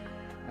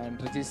 And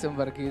റിജീസം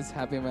Varghese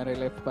happy married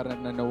life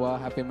പറഞ്ഞിട്ടുണ്ട്. നൊവ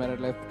happy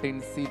married life.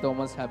 Tincy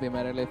Thomas happy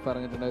married life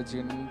പറഞ്ഞിട്ടുണ്ട്.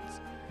 Jins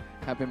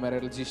happy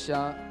married. Jisha.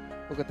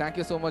 Okay, thank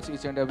you so much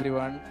each and every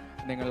one.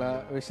 നിങ്ങളെ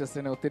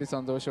വിശ്വസിന് ഒത്തിരി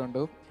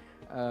സന്തോഷമുണ്ട്.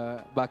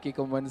 ബാക്കി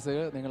comments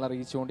നിങ്ങൾ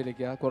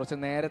അറിയിച്ചുകൊണ്ടിരിക്കുക. കുറച്ച്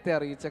നേരത്തെ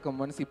അറിയിച്ച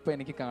കമൻസ് ഇപ്പോൾ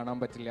എനിക്ക് കാണാൻ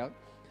പറ്റില്ല.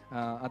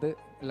 അത്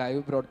ലൈവ്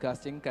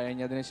ബ്രോഡ്കാസ്റ്റിംഗ്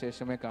കഴിഞ്ഞതിന്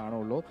ശേഷമേ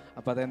കാണുള്ളൂ.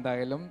 അപ്പോൾ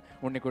അതെന്തായാലും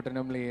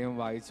ഉണ്ണിക്കുട്ടനും ലിയയും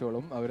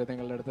വായിച്ചോളും. അവർ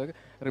നിങ്ങളുടെ അടുത്ത്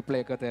റിപ്ലൈ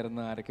ഒക്കെ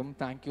തരുന്നതായിരിക്കും.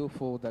 Thank you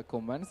for the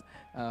comments.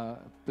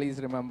 Please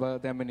remember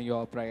them in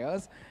your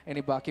prayers.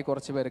 ഇനി ബാക്കി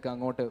കുറച്ച് പേർക്ക്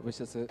അങ്ങോട്ട്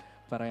വിഷസ്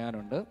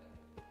പറയാനുണ്ട്.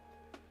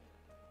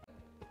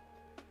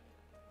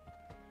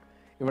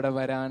 ഇവിടെ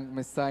വരാൻ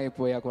മിസ്സായി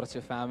പോയ കുറച്ച്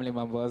ഫാമിലി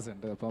മെമ്പേഴ്സ്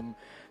ഉണ്ട്. അപ്പം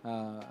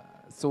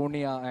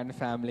സോണിയ ആൻഡ്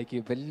ഫാമിലിക്ക്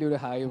വലിയൊരു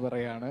ഹായ്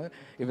പറയാണ്.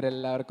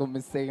 ഇവരെല്ലാവർക്കും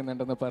മിസ്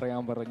ചെയ്യുന്നുണ്ടെന്ന്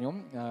പറയാൻ പറഞ്ഞു.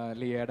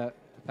 ലിയയുടെ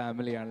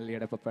ഫാമിലിയാണ്,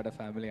 ലിയയുടെ പപ്പയുടെ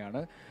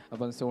ഫാമിലിയാണ്.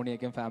 അപ്പം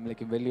സോണിയയ്ക്കും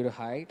ഫാമിലിക്കും വലിയൊരു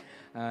ഹായ്.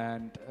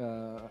 ആൻഡ്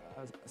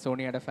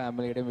സോണിയയുടെ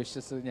ഫാമിലിയുടെ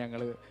വിഷസ്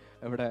ഞങ്ങൾ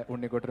ഇവിടെ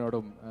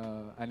ഉണ്ണിക്കുട്ടനോടും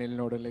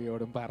അനിലിനോടും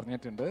ലിയോടും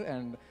പറഞ്ഞിട്ടുണ്ട്.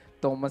 And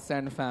Thomas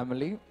and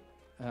family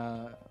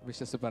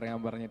wishes പറയാൻ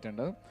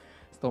പറഞ്ഞിട്ടുണ്ട്.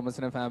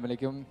 തോമസിൻ്റെ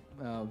ഫാമിലിക്കും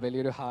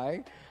വലിയൊരു ഹായ്.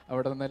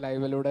 അവിടെ നിന്ന്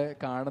ലൈവിലൂടെ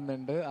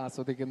കാണുന്നുണ്ട്,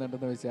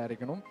 ആസ്വദിക്കുന്നുണ്ടെന്ന്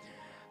വിചാരിക്കണം.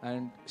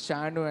 And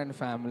Shanu and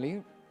family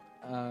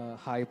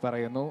hi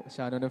പറയുന്നു.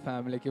 ഷാനുവിൻ്റെ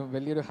ഫാമിലിക്കും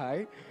വലിയൊരു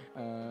ഹായ്.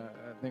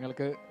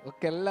 നിങ്ങൾക്ക്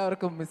ഒക്കെ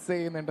എല്ലാവർക്കും മിസ്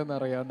ചെയ്യുന്നുണ്ടെന്ന്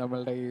അറിയാം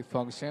നമ്മളുടെ ഈ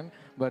ഫങ്ഷൻ.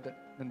 ബട്ട്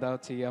എന്താ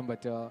ചെയ്യാൻ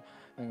പറ്റുക,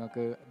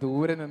 നിങ്ങൾക്ക്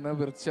ദൂരെ നിന്ന്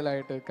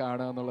വിർച്വലായിട്ട്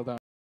കാണുക എന്നുള്ളതാണ്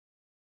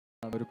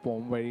ഒരു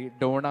പോം വഴി.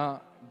 ഡോണ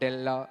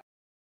ഡെല്ല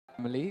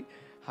ഫാമിലി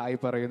ഹായ്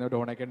പറയുന്നു,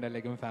 ഡോണയ്ക്കും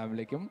ഡെല്ലയ്ക്കും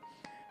ഫാമിലിക്കും.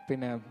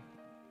 പിന്നെ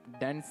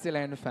ഡാൻസിൽ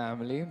and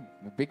family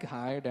big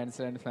hi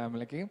ഡാൻസിൽ and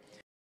ഫാമിലിക്ക്.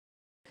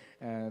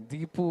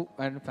 ദീപു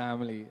ആൻഡ്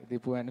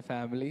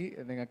ഫാമിലി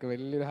നിങ്ങൾക്ക്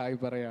വലിയൊരു ഹായ്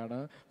പറയാണ്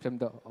ഫ്രം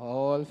ദ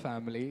ഹോൾ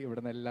ഫാമിലി,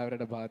 ഇവിടുന്ന്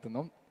എല്ലാവരുടെ ഭാഗത്തു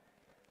നിന്നും.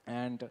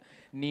 ആൻഡ്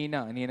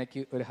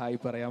നീനയ്ക്ക് ഒരു ഹായ്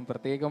പറയാം,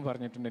 പ്രത്യേകം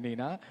പറഞ്ഞിട്ടുണ്ട്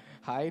നീന.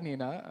 ഹായ്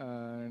നീന.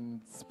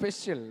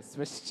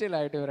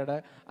 സ്പെഷ്യലായിട്ട് ഇവരുടെ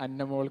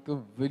അന്നമോൾക്ക്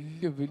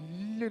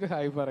വലിയൊരു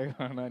ഹായ്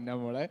പറയുകയാണ്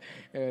അന്നമോളെ.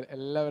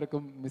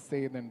 എല്ലാവർക്കും മിസ്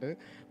ചെയ്യുന്നുണ്ട്.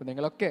 അപ്പം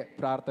നിങ്ങളൊക്കെ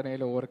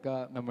പ്രാർത്ഥനയിൽ ഓർക്കുക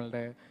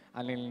നമ്മളുടെ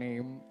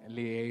അനിലിനെയും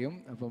ലിയയെയും.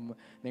 അപ്പം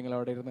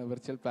നിങ്ങളവിടെ ഇരുന്ന്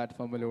വിർച്വൽ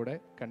പ്ലാറ്റ്ഫോമിലൂടെ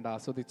കണ്ട്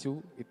ആസ്വദിച്ചു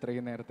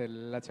ഇത്രയും നേരത്തെ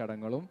എല്ലാ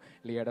ചടങ്ങുകളും.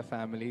 ലിയയുടെ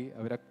ഫാമിലി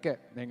അവരൊക്കെ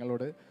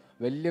നിങ്ങളോട്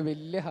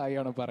വലിയ ഹായ്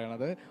ആണ്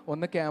പറയണത്.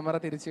 ഒന്ന് ക്യാമറ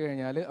തിരിച്ചു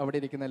കഴിഞ്ഞാൽ അവിടെ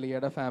ഇരിക്കുന്ന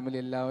ലിയയുടെ ഫാമിലി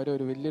എല്ലാവരും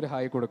ഒരു വലിയൊരു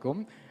ഹായ് കൊടുക്കും.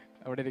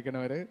 അവിടെ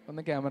ഇരിക്കുന്നവർ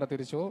ഒന്ന് ക്യാമറ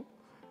തിരിച്ചോ.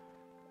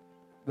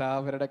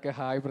 അവരുടെയൊക്കെ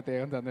ഹായ്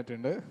പ്രത്യേകം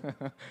തന്നിട്ടുണ്ട്.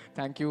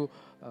 Thank you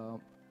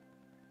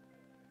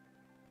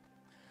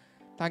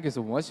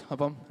so much.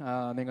 അപ്പം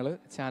നിങ്ങൾ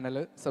ചാനൽ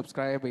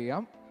സബ്സ്ക്രൈബ്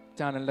ചെയ്യാം.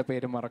 ചാനലിൻ്റെ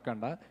പേര്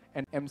മറക്കണ്ട,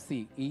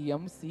 Emcee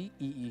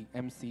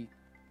Emcee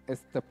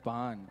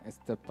എസ്തപ്പാൻ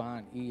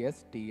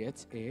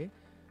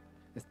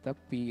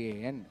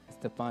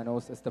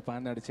എസ്തപ്പാനോസ് എസ്തപ്പാൻ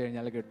അടിച്ചു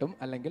കഴിഞ്ഞാൽ കിട്ടും.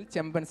 അല്ലെങ്കിൽ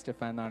ചെമ്പൻ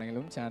സ്റ്റെഫാൻ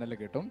എന്നാണെങ്കിലും ചാനൽ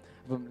കിട്ടും.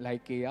 അപ്പം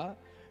ലൈക്ക് ചെയ്യുക,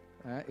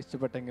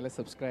 ഇഷ്ടപ്പെട്ടെങ്കിൽ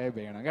സബ്സ്ക്രൈബ്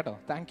ചെയ്യണം കേട്ടോ.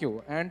 Thank you.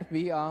 And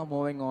we are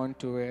moving on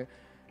to A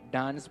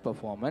dance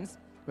performance.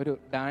 ഒരു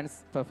ഡാൻസ്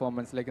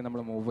പെർഫോമൻസിലേക്ക്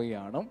നമ്മൾ മൂവ്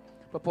ചെയ്യുകയാണ്.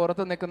 ഇപ്പോൾ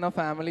പുറത്ത് നിൽക്കുന്ന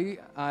ഫാമിലി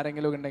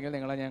ആരെങ്കിലും ഉണ്ടെങ്കിൽ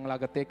ഞങ്ങൾ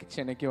അകത്തേക്ക്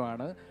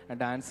ക്ഷണിക്കുവാണ്.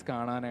 ഡാൻസ്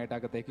കാണാനായിട്ട്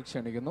അകത്തേക്ക്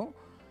ക്ഷണിക്കുന്നു.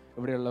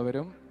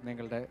 ഇവിടെയുള്ളവരും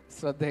നിങ്ങളുടെ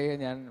ശ്രദ്ധയെ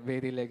ഞാൻ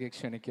വേദിയിലേക്ക്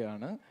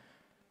ക്ഷണിക്കുകയാണ്.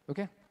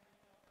 ഓക്കെ.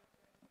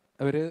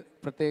 അവർ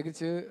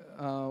പ്രത്യേകിച്ച്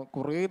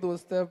കുറേ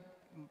ദിവസത്തെ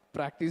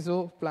പ്രാക്ടീസോ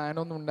പ്ലാനോ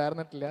ഒന്നും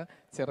ഉണ്ടായിരുന്നിട്ടില്ല.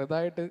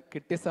 ചെറുതായിട്ട്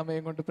കിട്ടിയ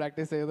സമയം കൊണ്ട്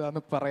പ്രാക്ടീസ്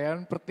ചെയ്തതാന്ന്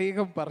പറയാൻ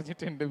പ്രത്യേകം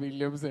പറഞ്ഞിട്ടുണ്ട്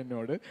വില്യംസ്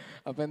എന്നോട്.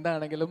 അപ്പോൾ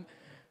എന്താണെങ്കിലും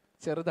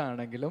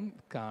ചെറുതാണെങ്കിലും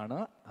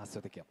കാണുക,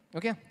 ആസ്വദിക്കാം.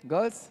 Okay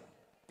girls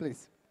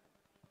please.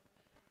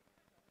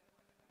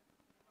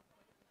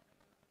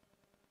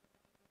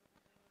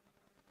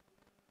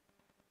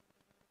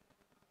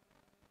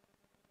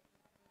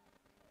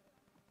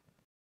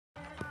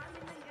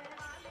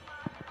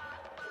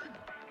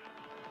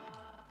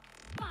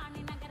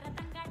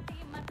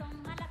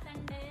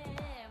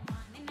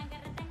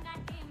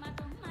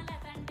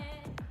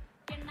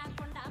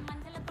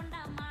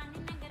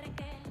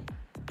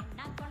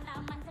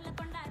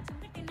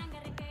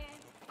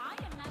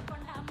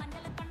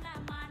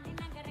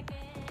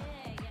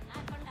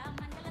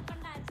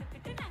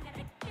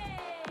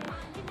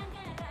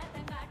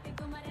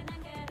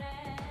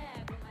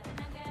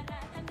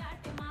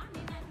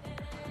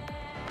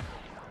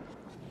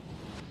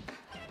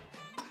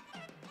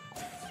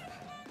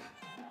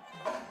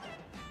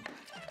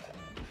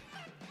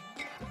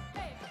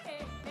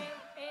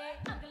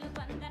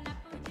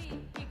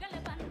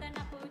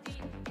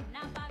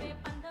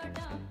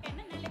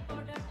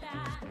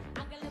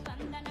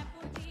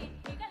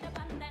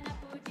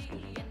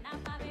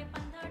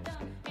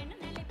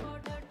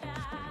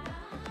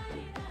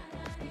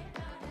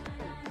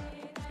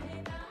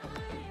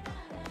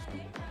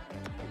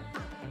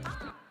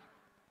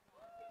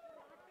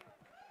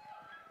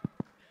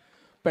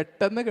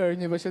 പെട്ടെന്ന്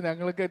കഴിഞ്ഞു, പക്ഷെ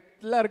ഞങ്ങൾക്ക്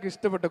എല്ലാവർക്കും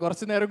ഇഷ്ടപ്പെട്ടു.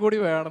 കുറച്ച് നേരം കൂടി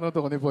വേണമെന്ന്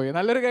തോന്നിപ്പോയി.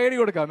 നല്ലൊരു ഗൈഡ്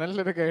കൊടുക്കാം,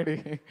 നല്ലൊരു ഗൈഡ്.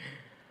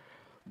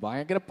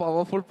 ഭയങ്കര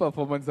പവർഫുൾ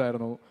പെർഫോമൻസ്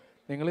ആയിരുന്നു.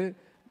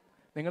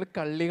 നിങ്ങൾ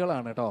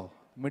കള്ളികളാണ് കേട്ടോ,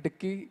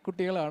 മിടുക്കി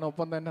കുട്ടികളാണ്.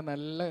 ഒപ്പം തന്നെ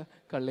നല്ല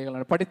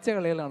കളികളാണ്, പഠിച്ച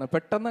കളികളാണ്.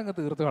 പെട്ടെന്ന് അങ്ങ്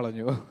തീർത്ത്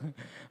കളഞ്ഞു.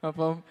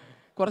 അപ്പം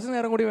കുറച്ച്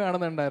നേരം കൂടി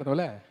വേണമെന്നുണ്ടായിരുന്നു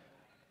അല്ലേ?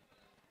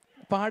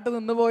 പാട്ട്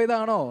നിന്ന്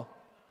പോയതാണോ?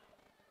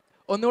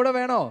 ഒന്നുകൂടെ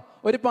വേണോ?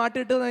 ഒരു പാട്ട്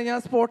ഇട്ട് കഴിഞ്ഞാൽ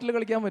സ്പോട്ടിൽ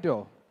കളിക്കാൻ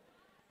പറ്റുമോ?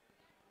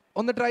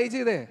 ഒന്ന് ട്രൈ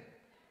ചെയ്തേ.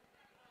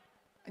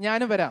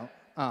 ഞാനും വരാം.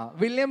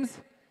 വില്യംസ്,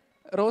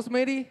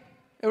 റോസ്മേരി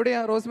എവിടെയാ?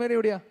 റോസ്മേരി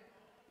എവിടെയാ?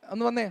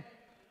 ഒന്ന് വന്നേ.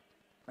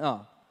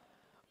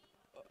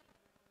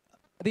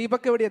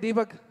 ദീപക് എവിടെയാ?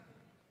 ദീപക്,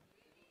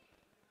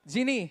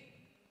 ജിനി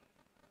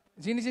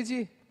ചേച്ചി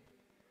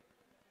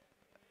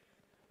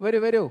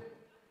വരൂ.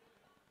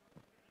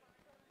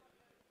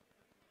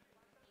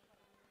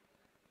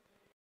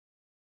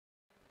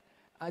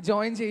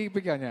 ജോയിൻ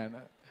ചെയ്യിപ്പിക്കാം ഞാൻ.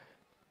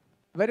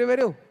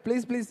 വരൂ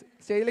പ്ലീസ്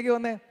സ്റ്റേജിലേക്ക്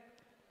വന്നേ.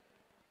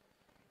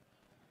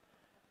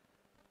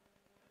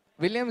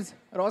 വില്യംസ്,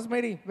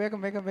 റോസ്മേരി,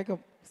 വേഗം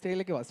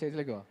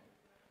സ്റ്റേജിലേക്ക് വാ.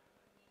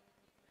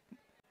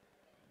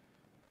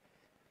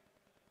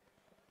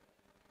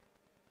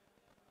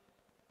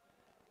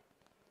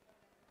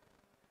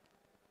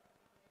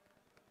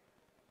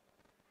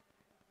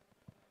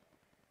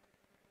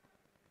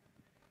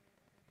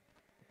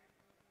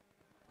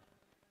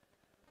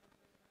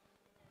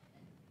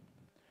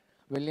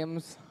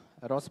 വില്യംസ്,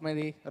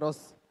 റോസ്മേരി,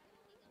 റോസ്,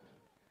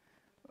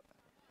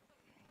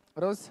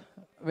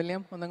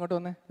 വില്യം ഒന്നങ്ങോട്ട്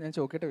വന്നേ. ഞാൻ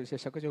ചോദിക്കട്ടെ,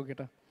 വിശേഷമൊക്കെ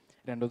ചോദിക്കട്ടെ.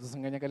 2 ദിവസം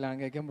കഴിഞ്ഞാൽ കല്യാണം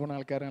കഴിക്കാൻ പോകുന്ന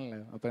ആൾക്കാരാണല്ലോ.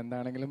 അപ്പോൾ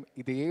എന്താണെങ്കിലും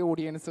ഇതേ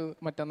ഓഡിയൻസ്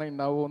മറ്റന്നാൾ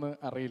ഉണ്ടാവുമോ എന്ന്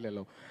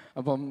അറിയില്ലല്ലോ.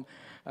 അപ്പം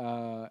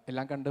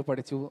എല്ലാം കണ്ട്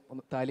പഠിച്ചു.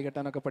 താലി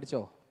കെട്ടാനൊക്കെ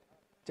പഠിച്ചോ?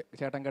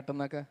 ചേട്ടൻ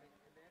കെട്ടുന്നൊക്കെ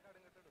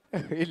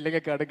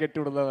ഇല്ലെങ്കിൽ കട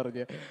കെട്ടിവിടുന്ന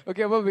പറഞ്ഞ്.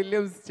 ഓക്കെ, അപ്പോൾ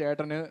വില്യംസ്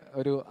ചേട്ടന്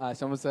ഒരു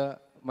ആശംസ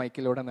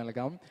മൈക്കിലൂടെ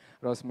നൽകാം.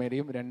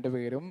 റോസ്മേരിയും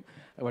രണ്ടുപേരും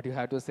what you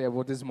have to say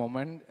about this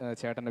moment.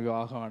 ചേട്ടൻ്റെ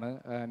വിവാഹമാണ്.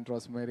 ആൻഡ്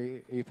റോസ്മേരി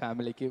ഈ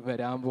ഫാമിലിക്ക്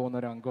വരാൻ പോകുന്ന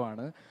ഒരു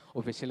അംഗമാണ്.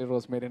 ഒഫീഷ്യലി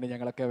റോസ്മേരിനെ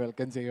ഞങ്ങളൊക്കെ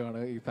വെൽക്കം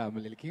ചെയ്യുകയാണ് ഈ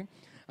ഫാമിലിയിലേക്ക്.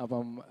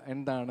 അപ്പം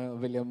എന്താണ്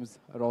വില്യംസ്,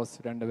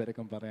 റോസ്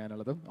രണ്ടുപേർക്കും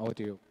പറയാനുള്ളത്? Over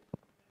to you.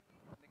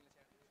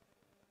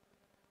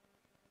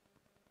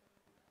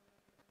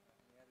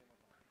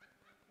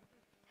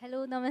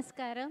 ഹലോ,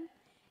 നമസ്കാരം.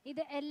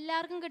 ഇത്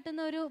എല്ലാവർക്കും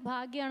കിട്ടുന്ന ഒരു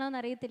ഭാഗ്യമാണോ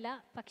എന്നറിയത്തില്ല,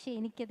 പക്ഷേ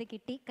എനിക്കത്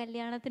കിട്ടി.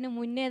 കല്യാണത്തിന്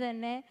മുന്നേ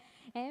തന്നെ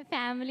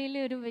ഫാമിലിയിൽ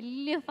ഒരു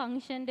വലിയ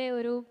ഫങ്ഷൻ്റെ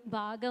ഒരു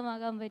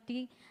ഭാഗമാകാൻ പറ്റി.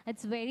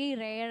 It's very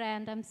rare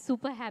and I M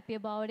super happy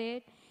about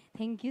it.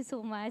 Thank you so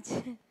much.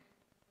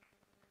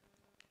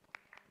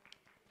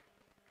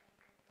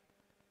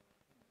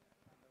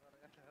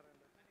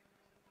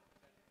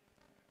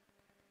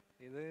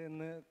 ഇത്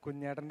ഇന്ന്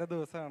കുഞ്ഞേട്ടൻ്റെ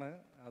ദിവസമാണ്.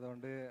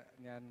 അതുകൊണ്ട്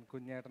ഞാൻ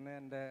കുഞ്ഞേട്ടന്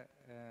എൻ്റെ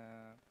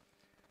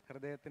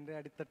ഹൃദയത്തിൻ്റെ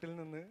അടിത്തട്ടിൽ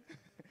നിന്ന്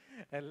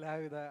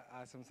എല്ലാവിധ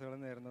ആശംസകളും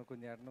നേരുന്നു.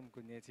 കുഞ്ഞേട്ടനും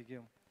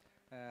കുഞ്ഞേച്ചിക്കും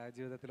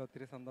ജീവിതത്തിൽ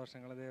ഒത്തിരി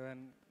സന്തോഷങ്ങൾ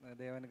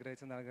ദൈവം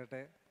അനുഗ്രഹിച്ച്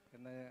നൽകട്ടെ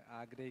എന്ന്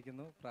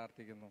ആഗ്രഹിക്കുന്നു,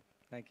 പ്രാർത്ഥിക്കുന്നു.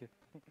 Thank you.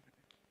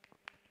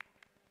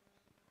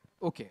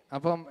 ഓക്കെ,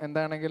 അപ്പം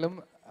എന്താണെങ്കിലും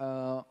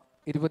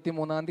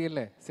 23-ാം തീയതി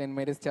അല്ലേ, സെൻറ്റ്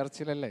മേരീസ്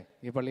ചർച്ചിലല്ലേ,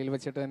 ഈ പള്ളിയിൽ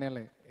വെച്ചിട്ട്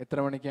തന്നെയല്ലേ? എത്ര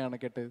മണിക്കാണ്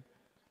കെട്ട്?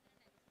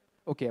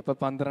 ഓക്കെ, അപ്പോൾ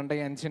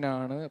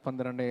 12:05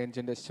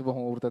 12:05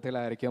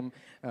 ശുഭമുഹൂർത്തത്തിലായിരിക്കും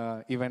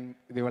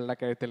ഇവളുടെ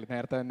കഴുത്തിൽ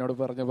നേരത്തെ എന്നോട്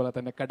പറഞ്ഞ പോലെ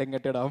തന്നെ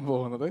കടുങ്കെട്ടിടാൻ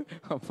പോകുന്നത്.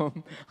 അപ്പം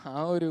ആ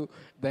ഒരു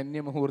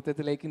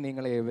ധന്യമുഹൂർത്തത്തിലേക്ക്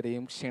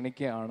നിങ്ങളേവരെയും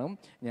ക്ഷണിക്കുകയാണ്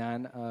ഞാൻ.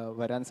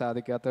 വരാൻ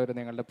സാധിക്കാത്തവർ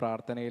നിങ്ങളുടെ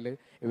പ്രാർത്ഥനയിൽ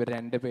ഇവർ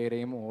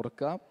രണ്ടുപേരെയും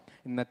ഓർക്കുക.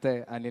 ഇന്നത്തെ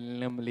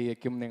അനിലിനും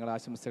ലിയയ്ക്കും നിങ്ങൾ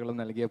ആശംസകൾ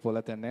നൽകിയ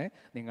പോലെ തന്നെ,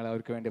 നിങ്ങൾ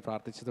അവർക്ക് വേണ്ടി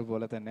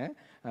പ്രാർത്ഥിച്ചതുപോലെ തന്നെ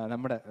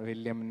നമ്മുടെ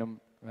വില്യമിനും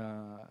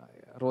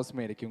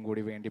റോസ്മേരിക്കും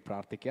കൂടി വേണ്ടി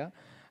പ്രാർത്ഥിക്കുക.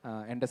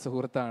 എൻ്റെ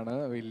സുഹൃത്താണ്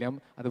വില്യം.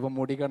 അതിപ്പോൾ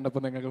മുടി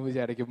കണ്ടപ്പോൾ നിങ്ങൾക്ക്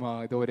വിചാരിക്കും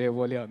ഇത്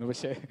ഒരേപോലെയാണ്.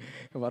 പക്ഷേ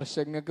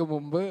വർഷങ്ങൾക്ക്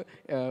മുമ്പ്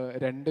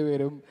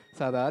രണ്ടുപേരും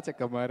സദാ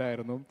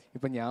ചെക്കന്മാരായിരുന്നു.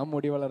 ഇപ്പം ഞാൻ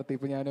മുടി വളർത്തി.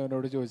 ഇപ്പം ഞാൻ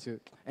അവനോട് ചോദിച്ചു,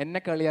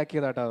 എന്നെ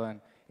കളിയാക്കിയതാട്ടോ അവൻ.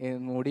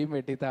 മുടിയും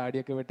വെട്ടി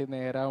താടിയൊക്കെ വെട്ടി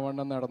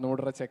നേരാവണ്ണം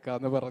നടന്നുകൂടുற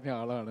ചെക്കാന്ന് പറഞ്ഞ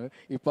ആളാണ്.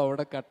 ഇപ്പം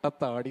അവിടെ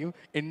കട്ടത്താടിയും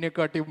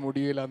എന്നെക്കാട്ടിയും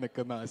മുടിയിലാ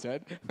നിൽക്കുന്ന ആശാൻ.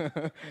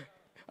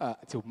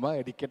 ചുമ്മാ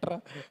ഇരിക്കട്ട.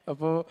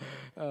 അപ്പോൾ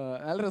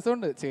നല്ല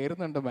രസമുണ്ട്,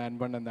 ചേരുന്നുണ്ട് മാൻ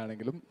ബൺ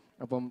എന്താണെങ്കിലും.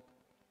 അപ്പം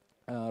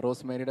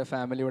റോസ്മേരിയുടെ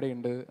ഫാമിലി ഇവിടെ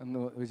ഉണ്ട് എന്ന്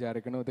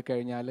വിചാരിക്കണം. ഇത്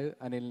കഴിഞ്ഞാൽ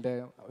അനിലിൻ്റെ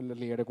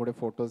ലിയയുടെ കൂടെ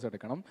ഫോട്ടോസ്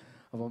എടുക്കണം.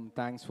 അപ്പം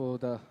thanks for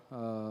the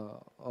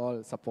all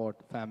support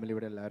family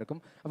ഇവിടെ എല്ലാവർക്കും.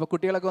 അപ്പോൾ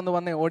കുട്ടികളൊക്കെ ഒന്ന്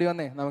വന്നേ, ഓടി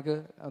വന്നേ, നമുക്ക്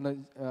ഒന്ന്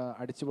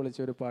അടിച്ചു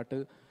പൊളിച്ചൊരു പാട്ട്.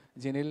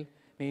 ജിനിൽ,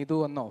 നീതു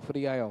വന്നോ?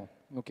 ഫ്രീ ആയോ?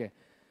 ഓക്കെ.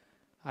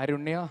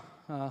 അരുണ്യ,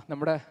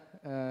 നമ്മുടെ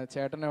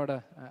ചേട്ടനവിടെ,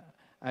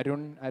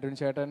 അരുൺ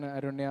ചേട്ടൻ,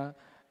 അരുണ്യ,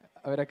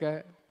 അവരൊക്കെ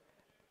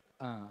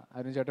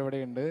അരുൺ ചേട്ടൻ ഇവിടെ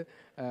ഉണ്ട്.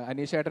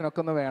 അനീഷ് ചേട്ടനൊക്കെ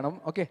ഒന്ന് വേണം.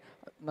 ഓക്കെ,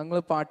 നിങ്ങൾ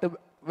പാട്ട്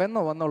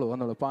വന്നോളൂ.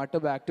 പാട്ട്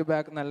ബാക്ക് ടു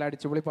ബാക്ക് നല്ല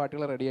അടിച്ചുപൊളി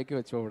പാട്ടുകൾ റെഡിയാക്കി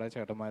വെച്ചോ ഇവിടെ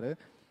ചേട്ടന്മാർ.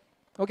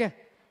 Okay,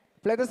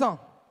 play the song.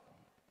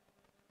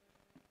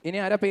 ഇനി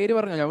ആരാ പേര്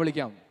പറഞ്ഞോ, ഞാൻ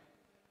വിളിക്കാം.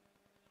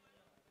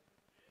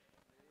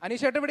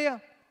 അനീഷ് ചേട്ടൻ എവിടെയാ?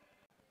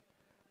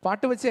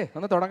 പാട്ട് വെച്ചേ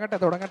ഒന്ന്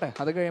തുടങ്ങട്ടെ.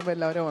 അത് കഴിയുമ്പോൾ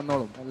എല്ലാവരും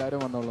വന്നോളും.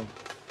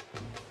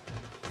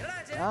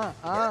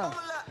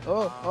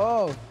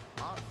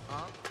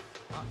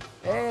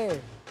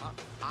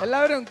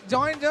 എല്ലാവരും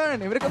ജോയിൻ.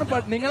 ഇവർക്കൊന്നും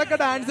നിങ്ങളൊക്കെ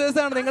ഡാൻസേഴ്സ്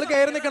ആണ്, നിങ്ങൾ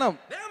കയറി നിൽക്കണം.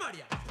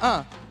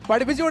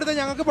 പഠിപ്പിച്ചു കൊടുത്തേ,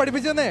 ഞങ്ങൾക്ക്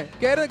പഠിപ്പിച്ചു തന്നേ.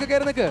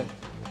 കയറി നിക്ക്.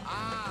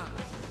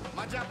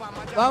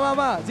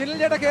 വാ ജിനിൽ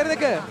ചേട്ടാ, കയറി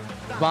നിക്ക്.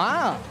 വാ.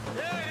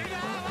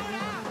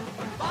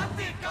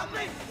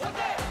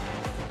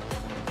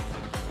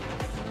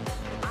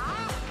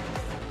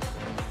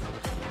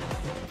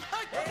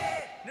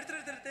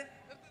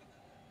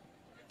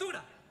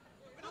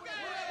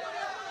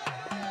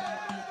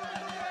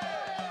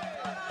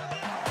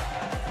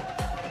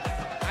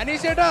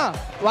 അനീഷ് ചേട്ടാ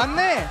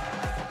വന്നേ.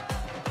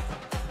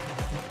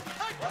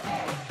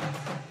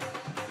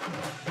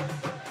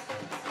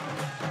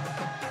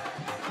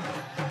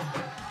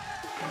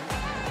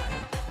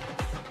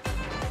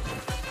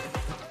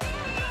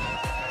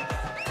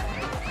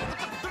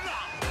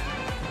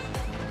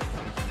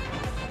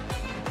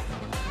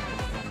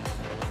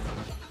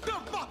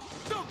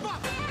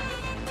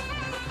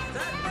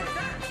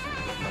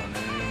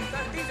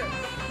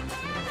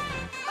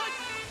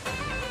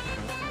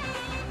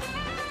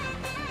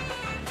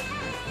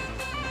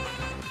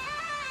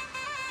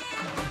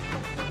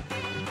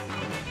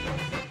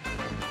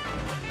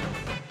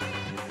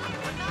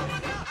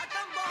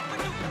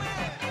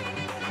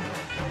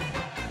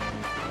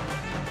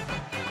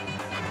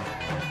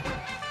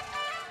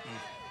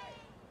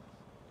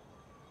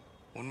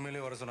 உண்மையிலே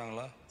வர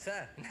சொன்னாங்களா?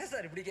 சார் என்ன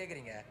சார் இப்படி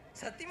கேட்குறீங்க?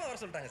 சத்தியமாக வர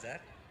சொல்லிட்டாங்க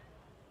சார்.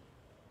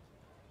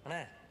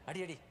 அண்ணா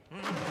அடி.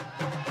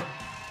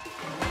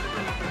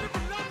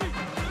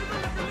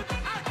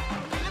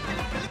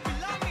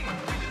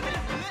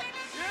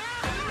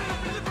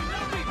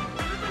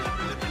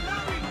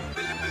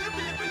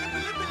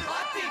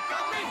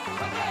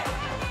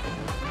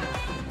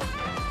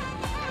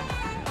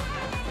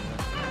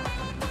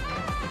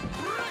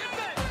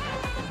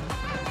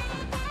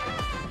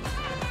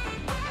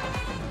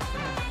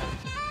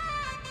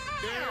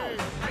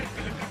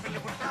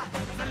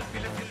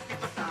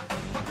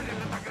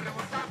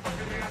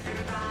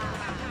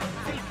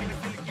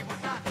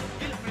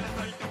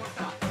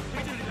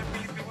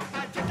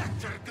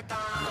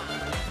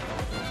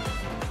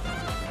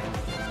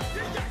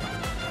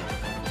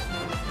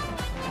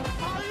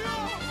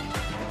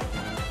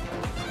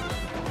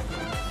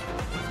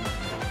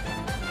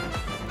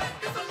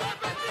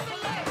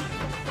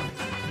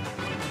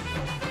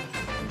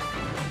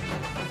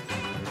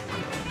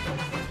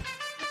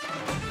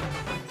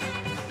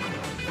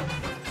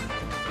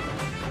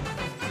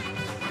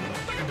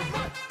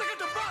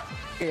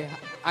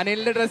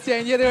 അനിലിന്റെ ഡ്രസ്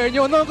ചേഞ്ച് ചെയ്ത്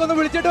കഴിഞ്ഞു. നമുക്കൊന്ന്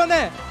വിളിച്ചിട്ട്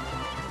വന്നേ.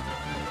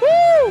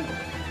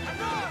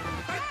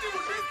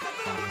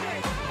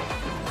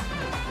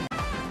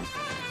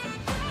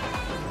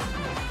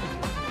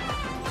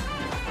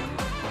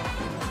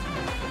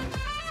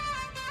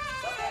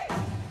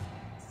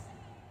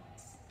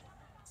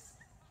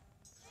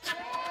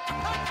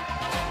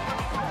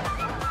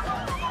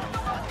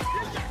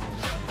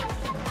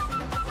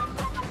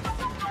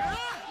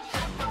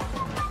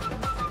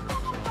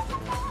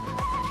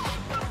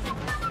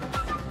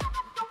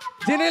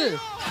 Jinil,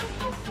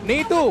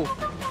 Neetu,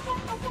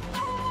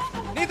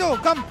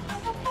 come.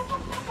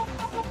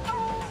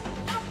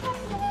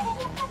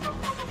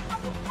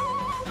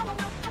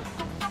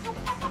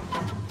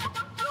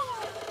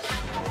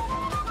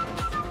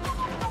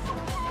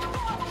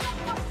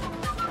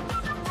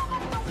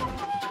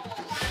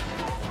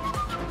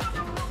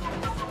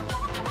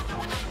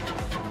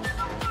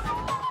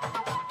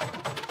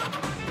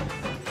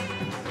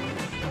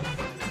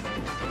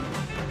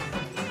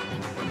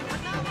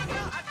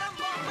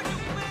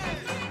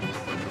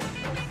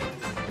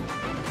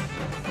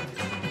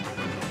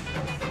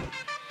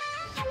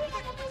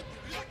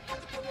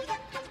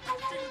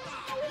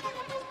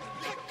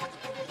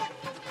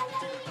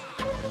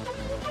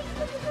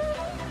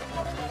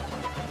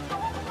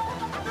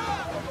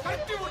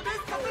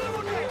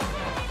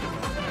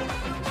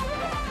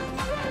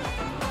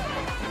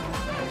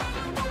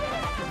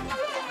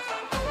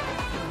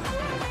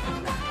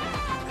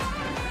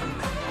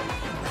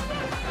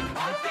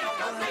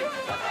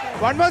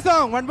 One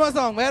more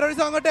song. വേറൊരു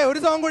സോങ് ഇട്ടെ, ഒരു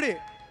സോങ് കൂടി.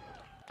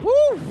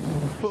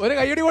 ഒരു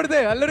കൈയടി കൊടുത്തേ,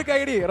 നല്ലൊരു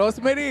കൈയടി.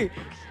 റോസ്മേരി,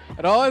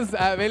 റോസ്,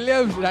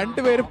 വില്യംസ്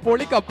രണ്ടുപേരും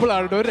പൊളി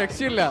കപ്പിളാണ്, ഒരു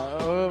രക്ഷയില്ല,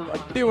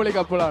 അടിപൊളി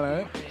കപ്പിളാണ്.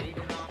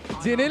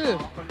 Jinil,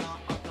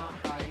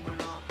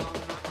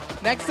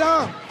 next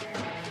song.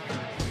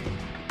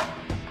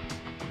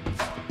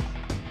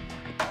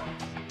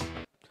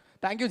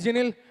 Thank you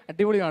Jinil,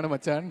 അടിപൊളിയാണ്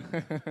മച്ചാൻ.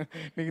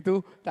 Neethu,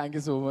 thank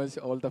you so much,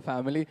 all the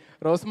family.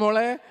 Rose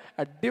മോളെ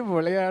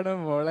അടിപൊളിയാണ്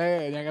മോളെ.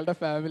 ഞങ്ങളുടെ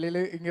ഫാമിലിയിൽ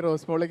ഇങ്ങനെ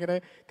റോസ് മോളെ ഇങ്ങനെ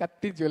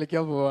കത്തി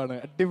ജ്വലിക്കാൻ പോവാണ്.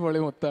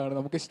 അടിപൊളി മൊത്തമാണ്,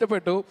 നമുക്ക്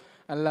ഇഷ്ടപ്പെട്ടു.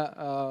 നല്ല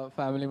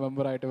ഫാമിലി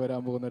മെമ്പറായിട്ട്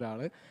വരാൻ പോകുന്ന ഒരാൾ.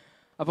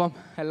 അപ്പം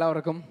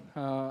എല്ലാവർക്കും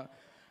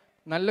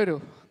നല്ലൊരു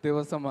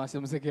ദിവസം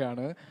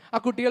ആശംസിക്കുകയാണ്. ആ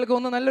കുട്ടികൾക്ക്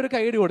ഒന്ന് നല്ലൊരു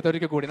കൈയടി കൊടുത്തു,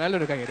 ഒരിക്കൽ കൂടി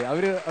നല്ലൊരു കൈയടി.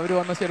 അവർ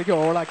വന്ന് ശരിക്കും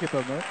ഓളാക്കി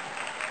തന്നു.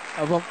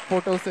 അപ്പം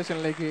ഫോട്ടോ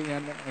സെഷനിലേക്ക്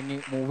ഞാൻ ഇനി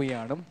മൂവ്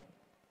ചെയ്യാണ്.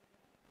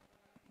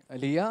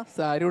 ലിയ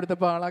സാരി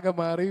ഉടുത്തപ്പോൾ ആളാകെ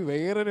മാറി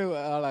വേറൊരു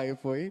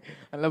ആളായിപ്പോയി.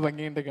 നല്ല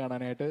ഭംഗിയുണ്ട്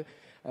കാണാനായിട്ട്.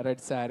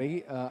 റെഡ് സാരി,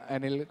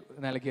 അനിൽ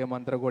നൽകിയ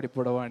മന്ത്രകോടി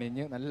പുടവ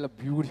അണിഞ്ഞ് നല്ല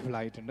ബ്യൂട്ടിഫുൾ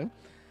ആയിട്ടുണ്ട്.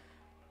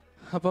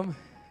 അപ്പം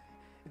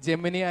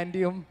ജെമിനി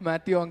ആൻറ്റിയും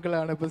മാത്യു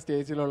അങ്കിളാണ് ഇപ്പോൾ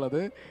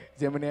സ്റ്റേജിലുള്ളത്.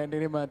 ജെമിനി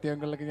ആൻറ്റിനെയും മാത്യു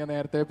അങ്കിളിനൊക്കെ ഞാൻ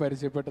നേരത്തെ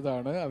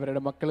പരിചയപ്പെട്ടതാണ്.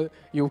 അവരുടെ മക്കൾ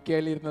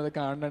UK ഇരുന്നത്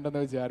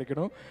കാണുന്നുണ്ടെന്ന്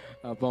വിചാരിക്കണു.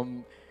 അപ്പം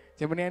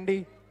ജെമിനി ആൻറ്റി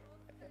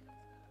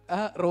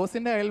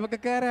റോസിൻ്റെ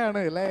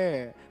അയൽവക്കക്കാരാണ് അല്ലേ?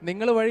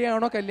 നിങ്ങൾ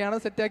വഴിയാണോ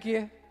കല്യാണം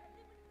സെറ്റാക്കിയേ?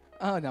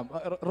 ഞാൻ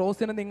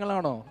റോസിനെ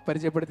നിങ്ങളാണോ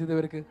പരിചയപ്പെടുത്തിയത്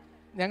ഇവർക്ക്?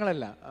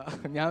 ഞങ്ങളല്ല,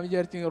 ഞാൻ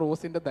വിചാരിച്ചു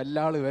റോസിൻ്റെ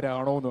ദല്ലാൾ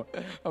ഇവരാണോ എന്ന്.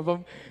 അപ്പം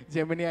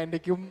ജെമിനി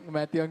ആൻറ്റിക്കും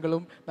മാത്യു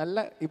അങ്കിളും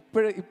നല്ല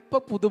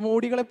ഇപ്പം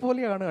പുതുമോടികളെ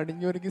പോലെയാണ്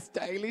അണിഞ്ഞൊരുക്കി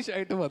സ്റ്റൈലിഷ്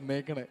ആയിട്ട്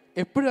വന്നേക്കണേ.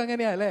 എപ്പോഴും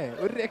അങ്ങനെയാ അല്ലേ?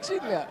 ഒരു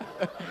രക്ഷയില്ല.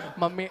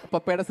 മമ്മി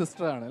പപ്പയുടെ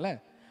സിസ്റ്ററാണ് അല്ലേ?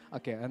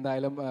 ഓക്കെ,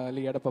 എന്തായാലും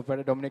ലിയയുടെ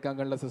പപ്പയുടെ ഡൊമിനിക്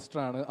അങ്കിളിൻ്റെ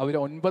സിസ്റ്ററാണ്. അവർ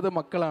 9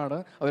 മക്കളാണ്,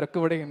 അവരൊക്കെ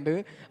ഇവിടെ ഉണ്ട്.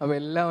 അപ്പോൾ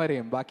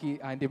എല്ലാവരെയും, ബാക്കി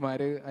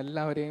ആൻറ്റിമാർ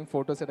എല്ലാവരെയും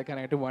ഫോട്ടോസ്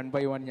എടുക്കാനായിട്ട് 1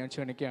 by 1 ഞാൻ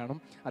ക്ഷണിക്കുകയാണ്.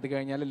 അത്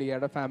കഴിഞ്ഞാൽ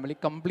ലിയയുടെ ഫാമിലി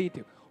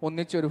കംപ്ലീറ്റ്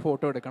ഒന്നിച്ചൊരു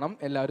ഫോട്ടോ എടുക്കണം.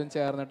 എല്ലാവരും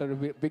ചേർന്നിട്ടൊരു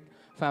ബിഗ്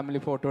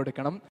ഫാമിലി ഫോട്ടോ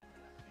എടുക്കണം.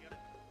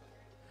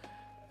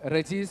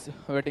 റെജീസ്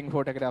വെഡിങ്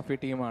ഫോട്ടോഗ്രാഫി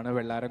ടീമാണ്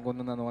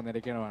വെള്ളാരംകുന്ന് നിന്ന്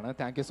വന്നിരിക്കുന്നതാണ്.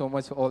 Thank you so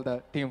much all the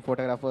team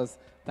photographers.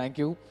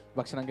 Thank you.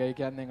 ഭക്ഷണം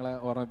കഴിക്കാൻ നിങ്ങളെ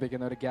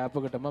ഓർമ്മിപ്പിക്കുന്ന ഒരു ഗ്യാപ്പ്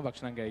കിട്ടുമ്പോൾ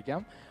ഭക്ഷണം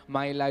കഴിക്കാം.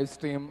 മൈ ലൈവ്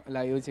സ്ട്രീം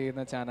ലൈവ്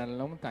ചെയ്യുന്ന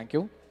ചാനലിനും താങ്ക്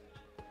യു.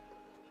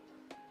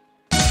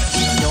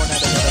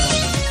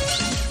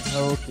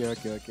 ഓക്കെ.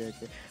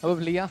 അപ്പോൾ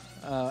ലിയ,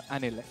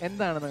 അനിൽ,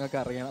 എന്താണ്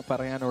നിങ്ങൾക്ക്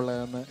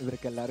പറയാനുള്ളതെന്ന്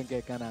ഇവർക്ക് എല്ലാവരും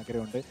കേൾക്കാൻ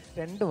ആഗ്രഹമുണ്ട്.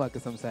 2 വാക്ക്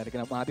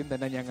സംസാരിക്കണം. ആദ്യം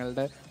തന്നെ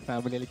ഞങ്ങളുടെ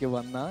ഫാമിലിയിലേക്ക്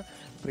വന്ന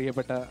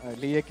പ്രിയപ്പെട്ട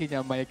ലിയയ്ക്ക്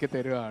ഞാൻ മയക്കി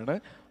തരുവാണ്.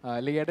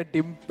 ലിയയുടെ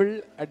ഡിംപിൾ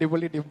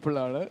അടിപൊളി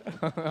ഡിംപിളാണ്.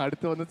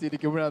 അടുത്ത് വന്ന്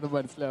ചിരിക്കുമ്പോഴത്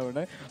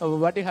മനസ്സിലാവുന്നത്. അപ്പോൾ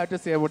what you have to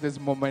say about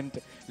this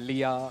moment,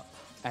 Liya,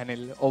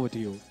 Anil, over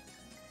to you.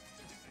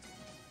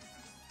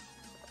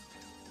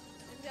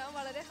 ഞാൻ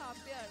വളരെ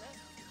ഹാപ്പിയാണ്.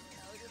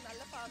 ഒരു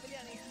നല്ല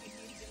ഫാമിലിയാണ് എനിക്ക്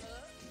കിട്ടിയിരിക്കുന്നത്.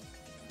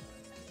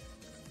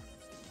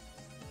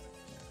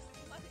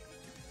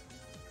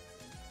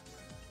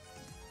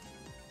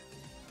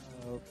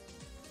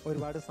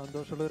 ഒരുപാട്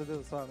സന്തോഷമുള്ളൊരു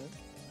ദിവസമാണ്.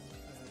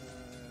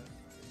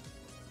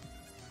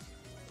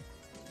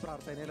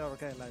 പ്രാർത്ഥനയിൽ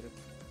ഓർക്കുക എല്ലാവരും.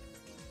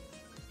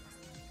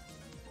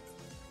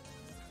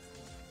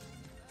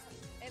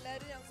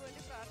 ഞങ്ങൾക്ക്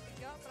വേണ്ടി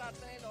പ്രാർത്ഥിക്കുക,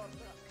 പ്രാർത്ഥനയിൽ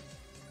ഓർക്കുക.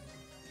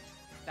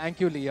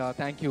 Thank you Liya,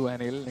 thank you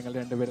Anil, നിങ്ങൾ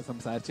രണ്ടുപേരും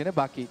സംസാരിച്ചതിന്.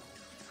 ബാക്കി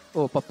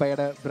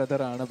പപ്പയുടെ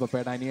ബ്രദറാണ്,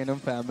 പപ്പയുടെ അനിയനും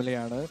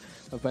ഫാമിലിയാണ്.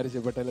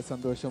 പരിചയപ്പെട്ടതിൽ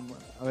സന്തോഷം.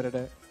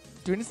 അവരുടെ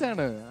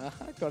ട്വിൻസാണ്.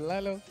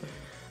 കൊള്ളാലോ.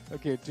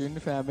 ഓക്കെ, ട്വിൻ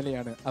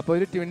ഫാമിലിയാണ്. അപ്പോൾ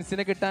ഒരു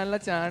ട്വിൻസിനെ കിട്ടാനുള്ള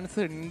ചാൻസ്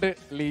ഉണ്ട്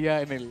ലിയ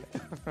അനിൽ.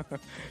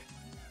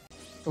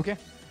 ഓക്കെ,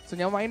 സോ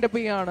ഞാൻ വൈൻഡ് അപ്പ്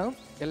ചെയ്യാണ്.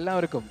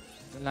 എല്ലാവർക്കും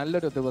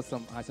നല്ലൊരു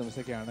ദിവസം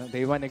ആശംസിക്കുകയാണ്.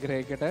 ദൈവം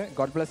അനുഗ്രഹിക്കട്ടെ.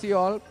 God bless you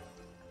all.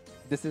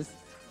 This is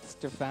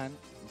Stefan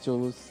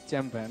Jose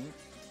Chemban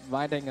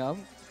winding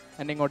up.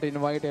 എന്നെ ഇങ്ങോട്ട്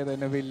ഇൻവൈറ്റ്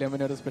ചെയ്തതിന്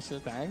വില്യമിന് ഒരു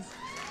special thanks.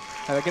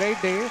 Have A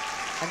great day.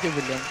 Thank you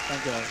William.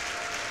 Thank you all.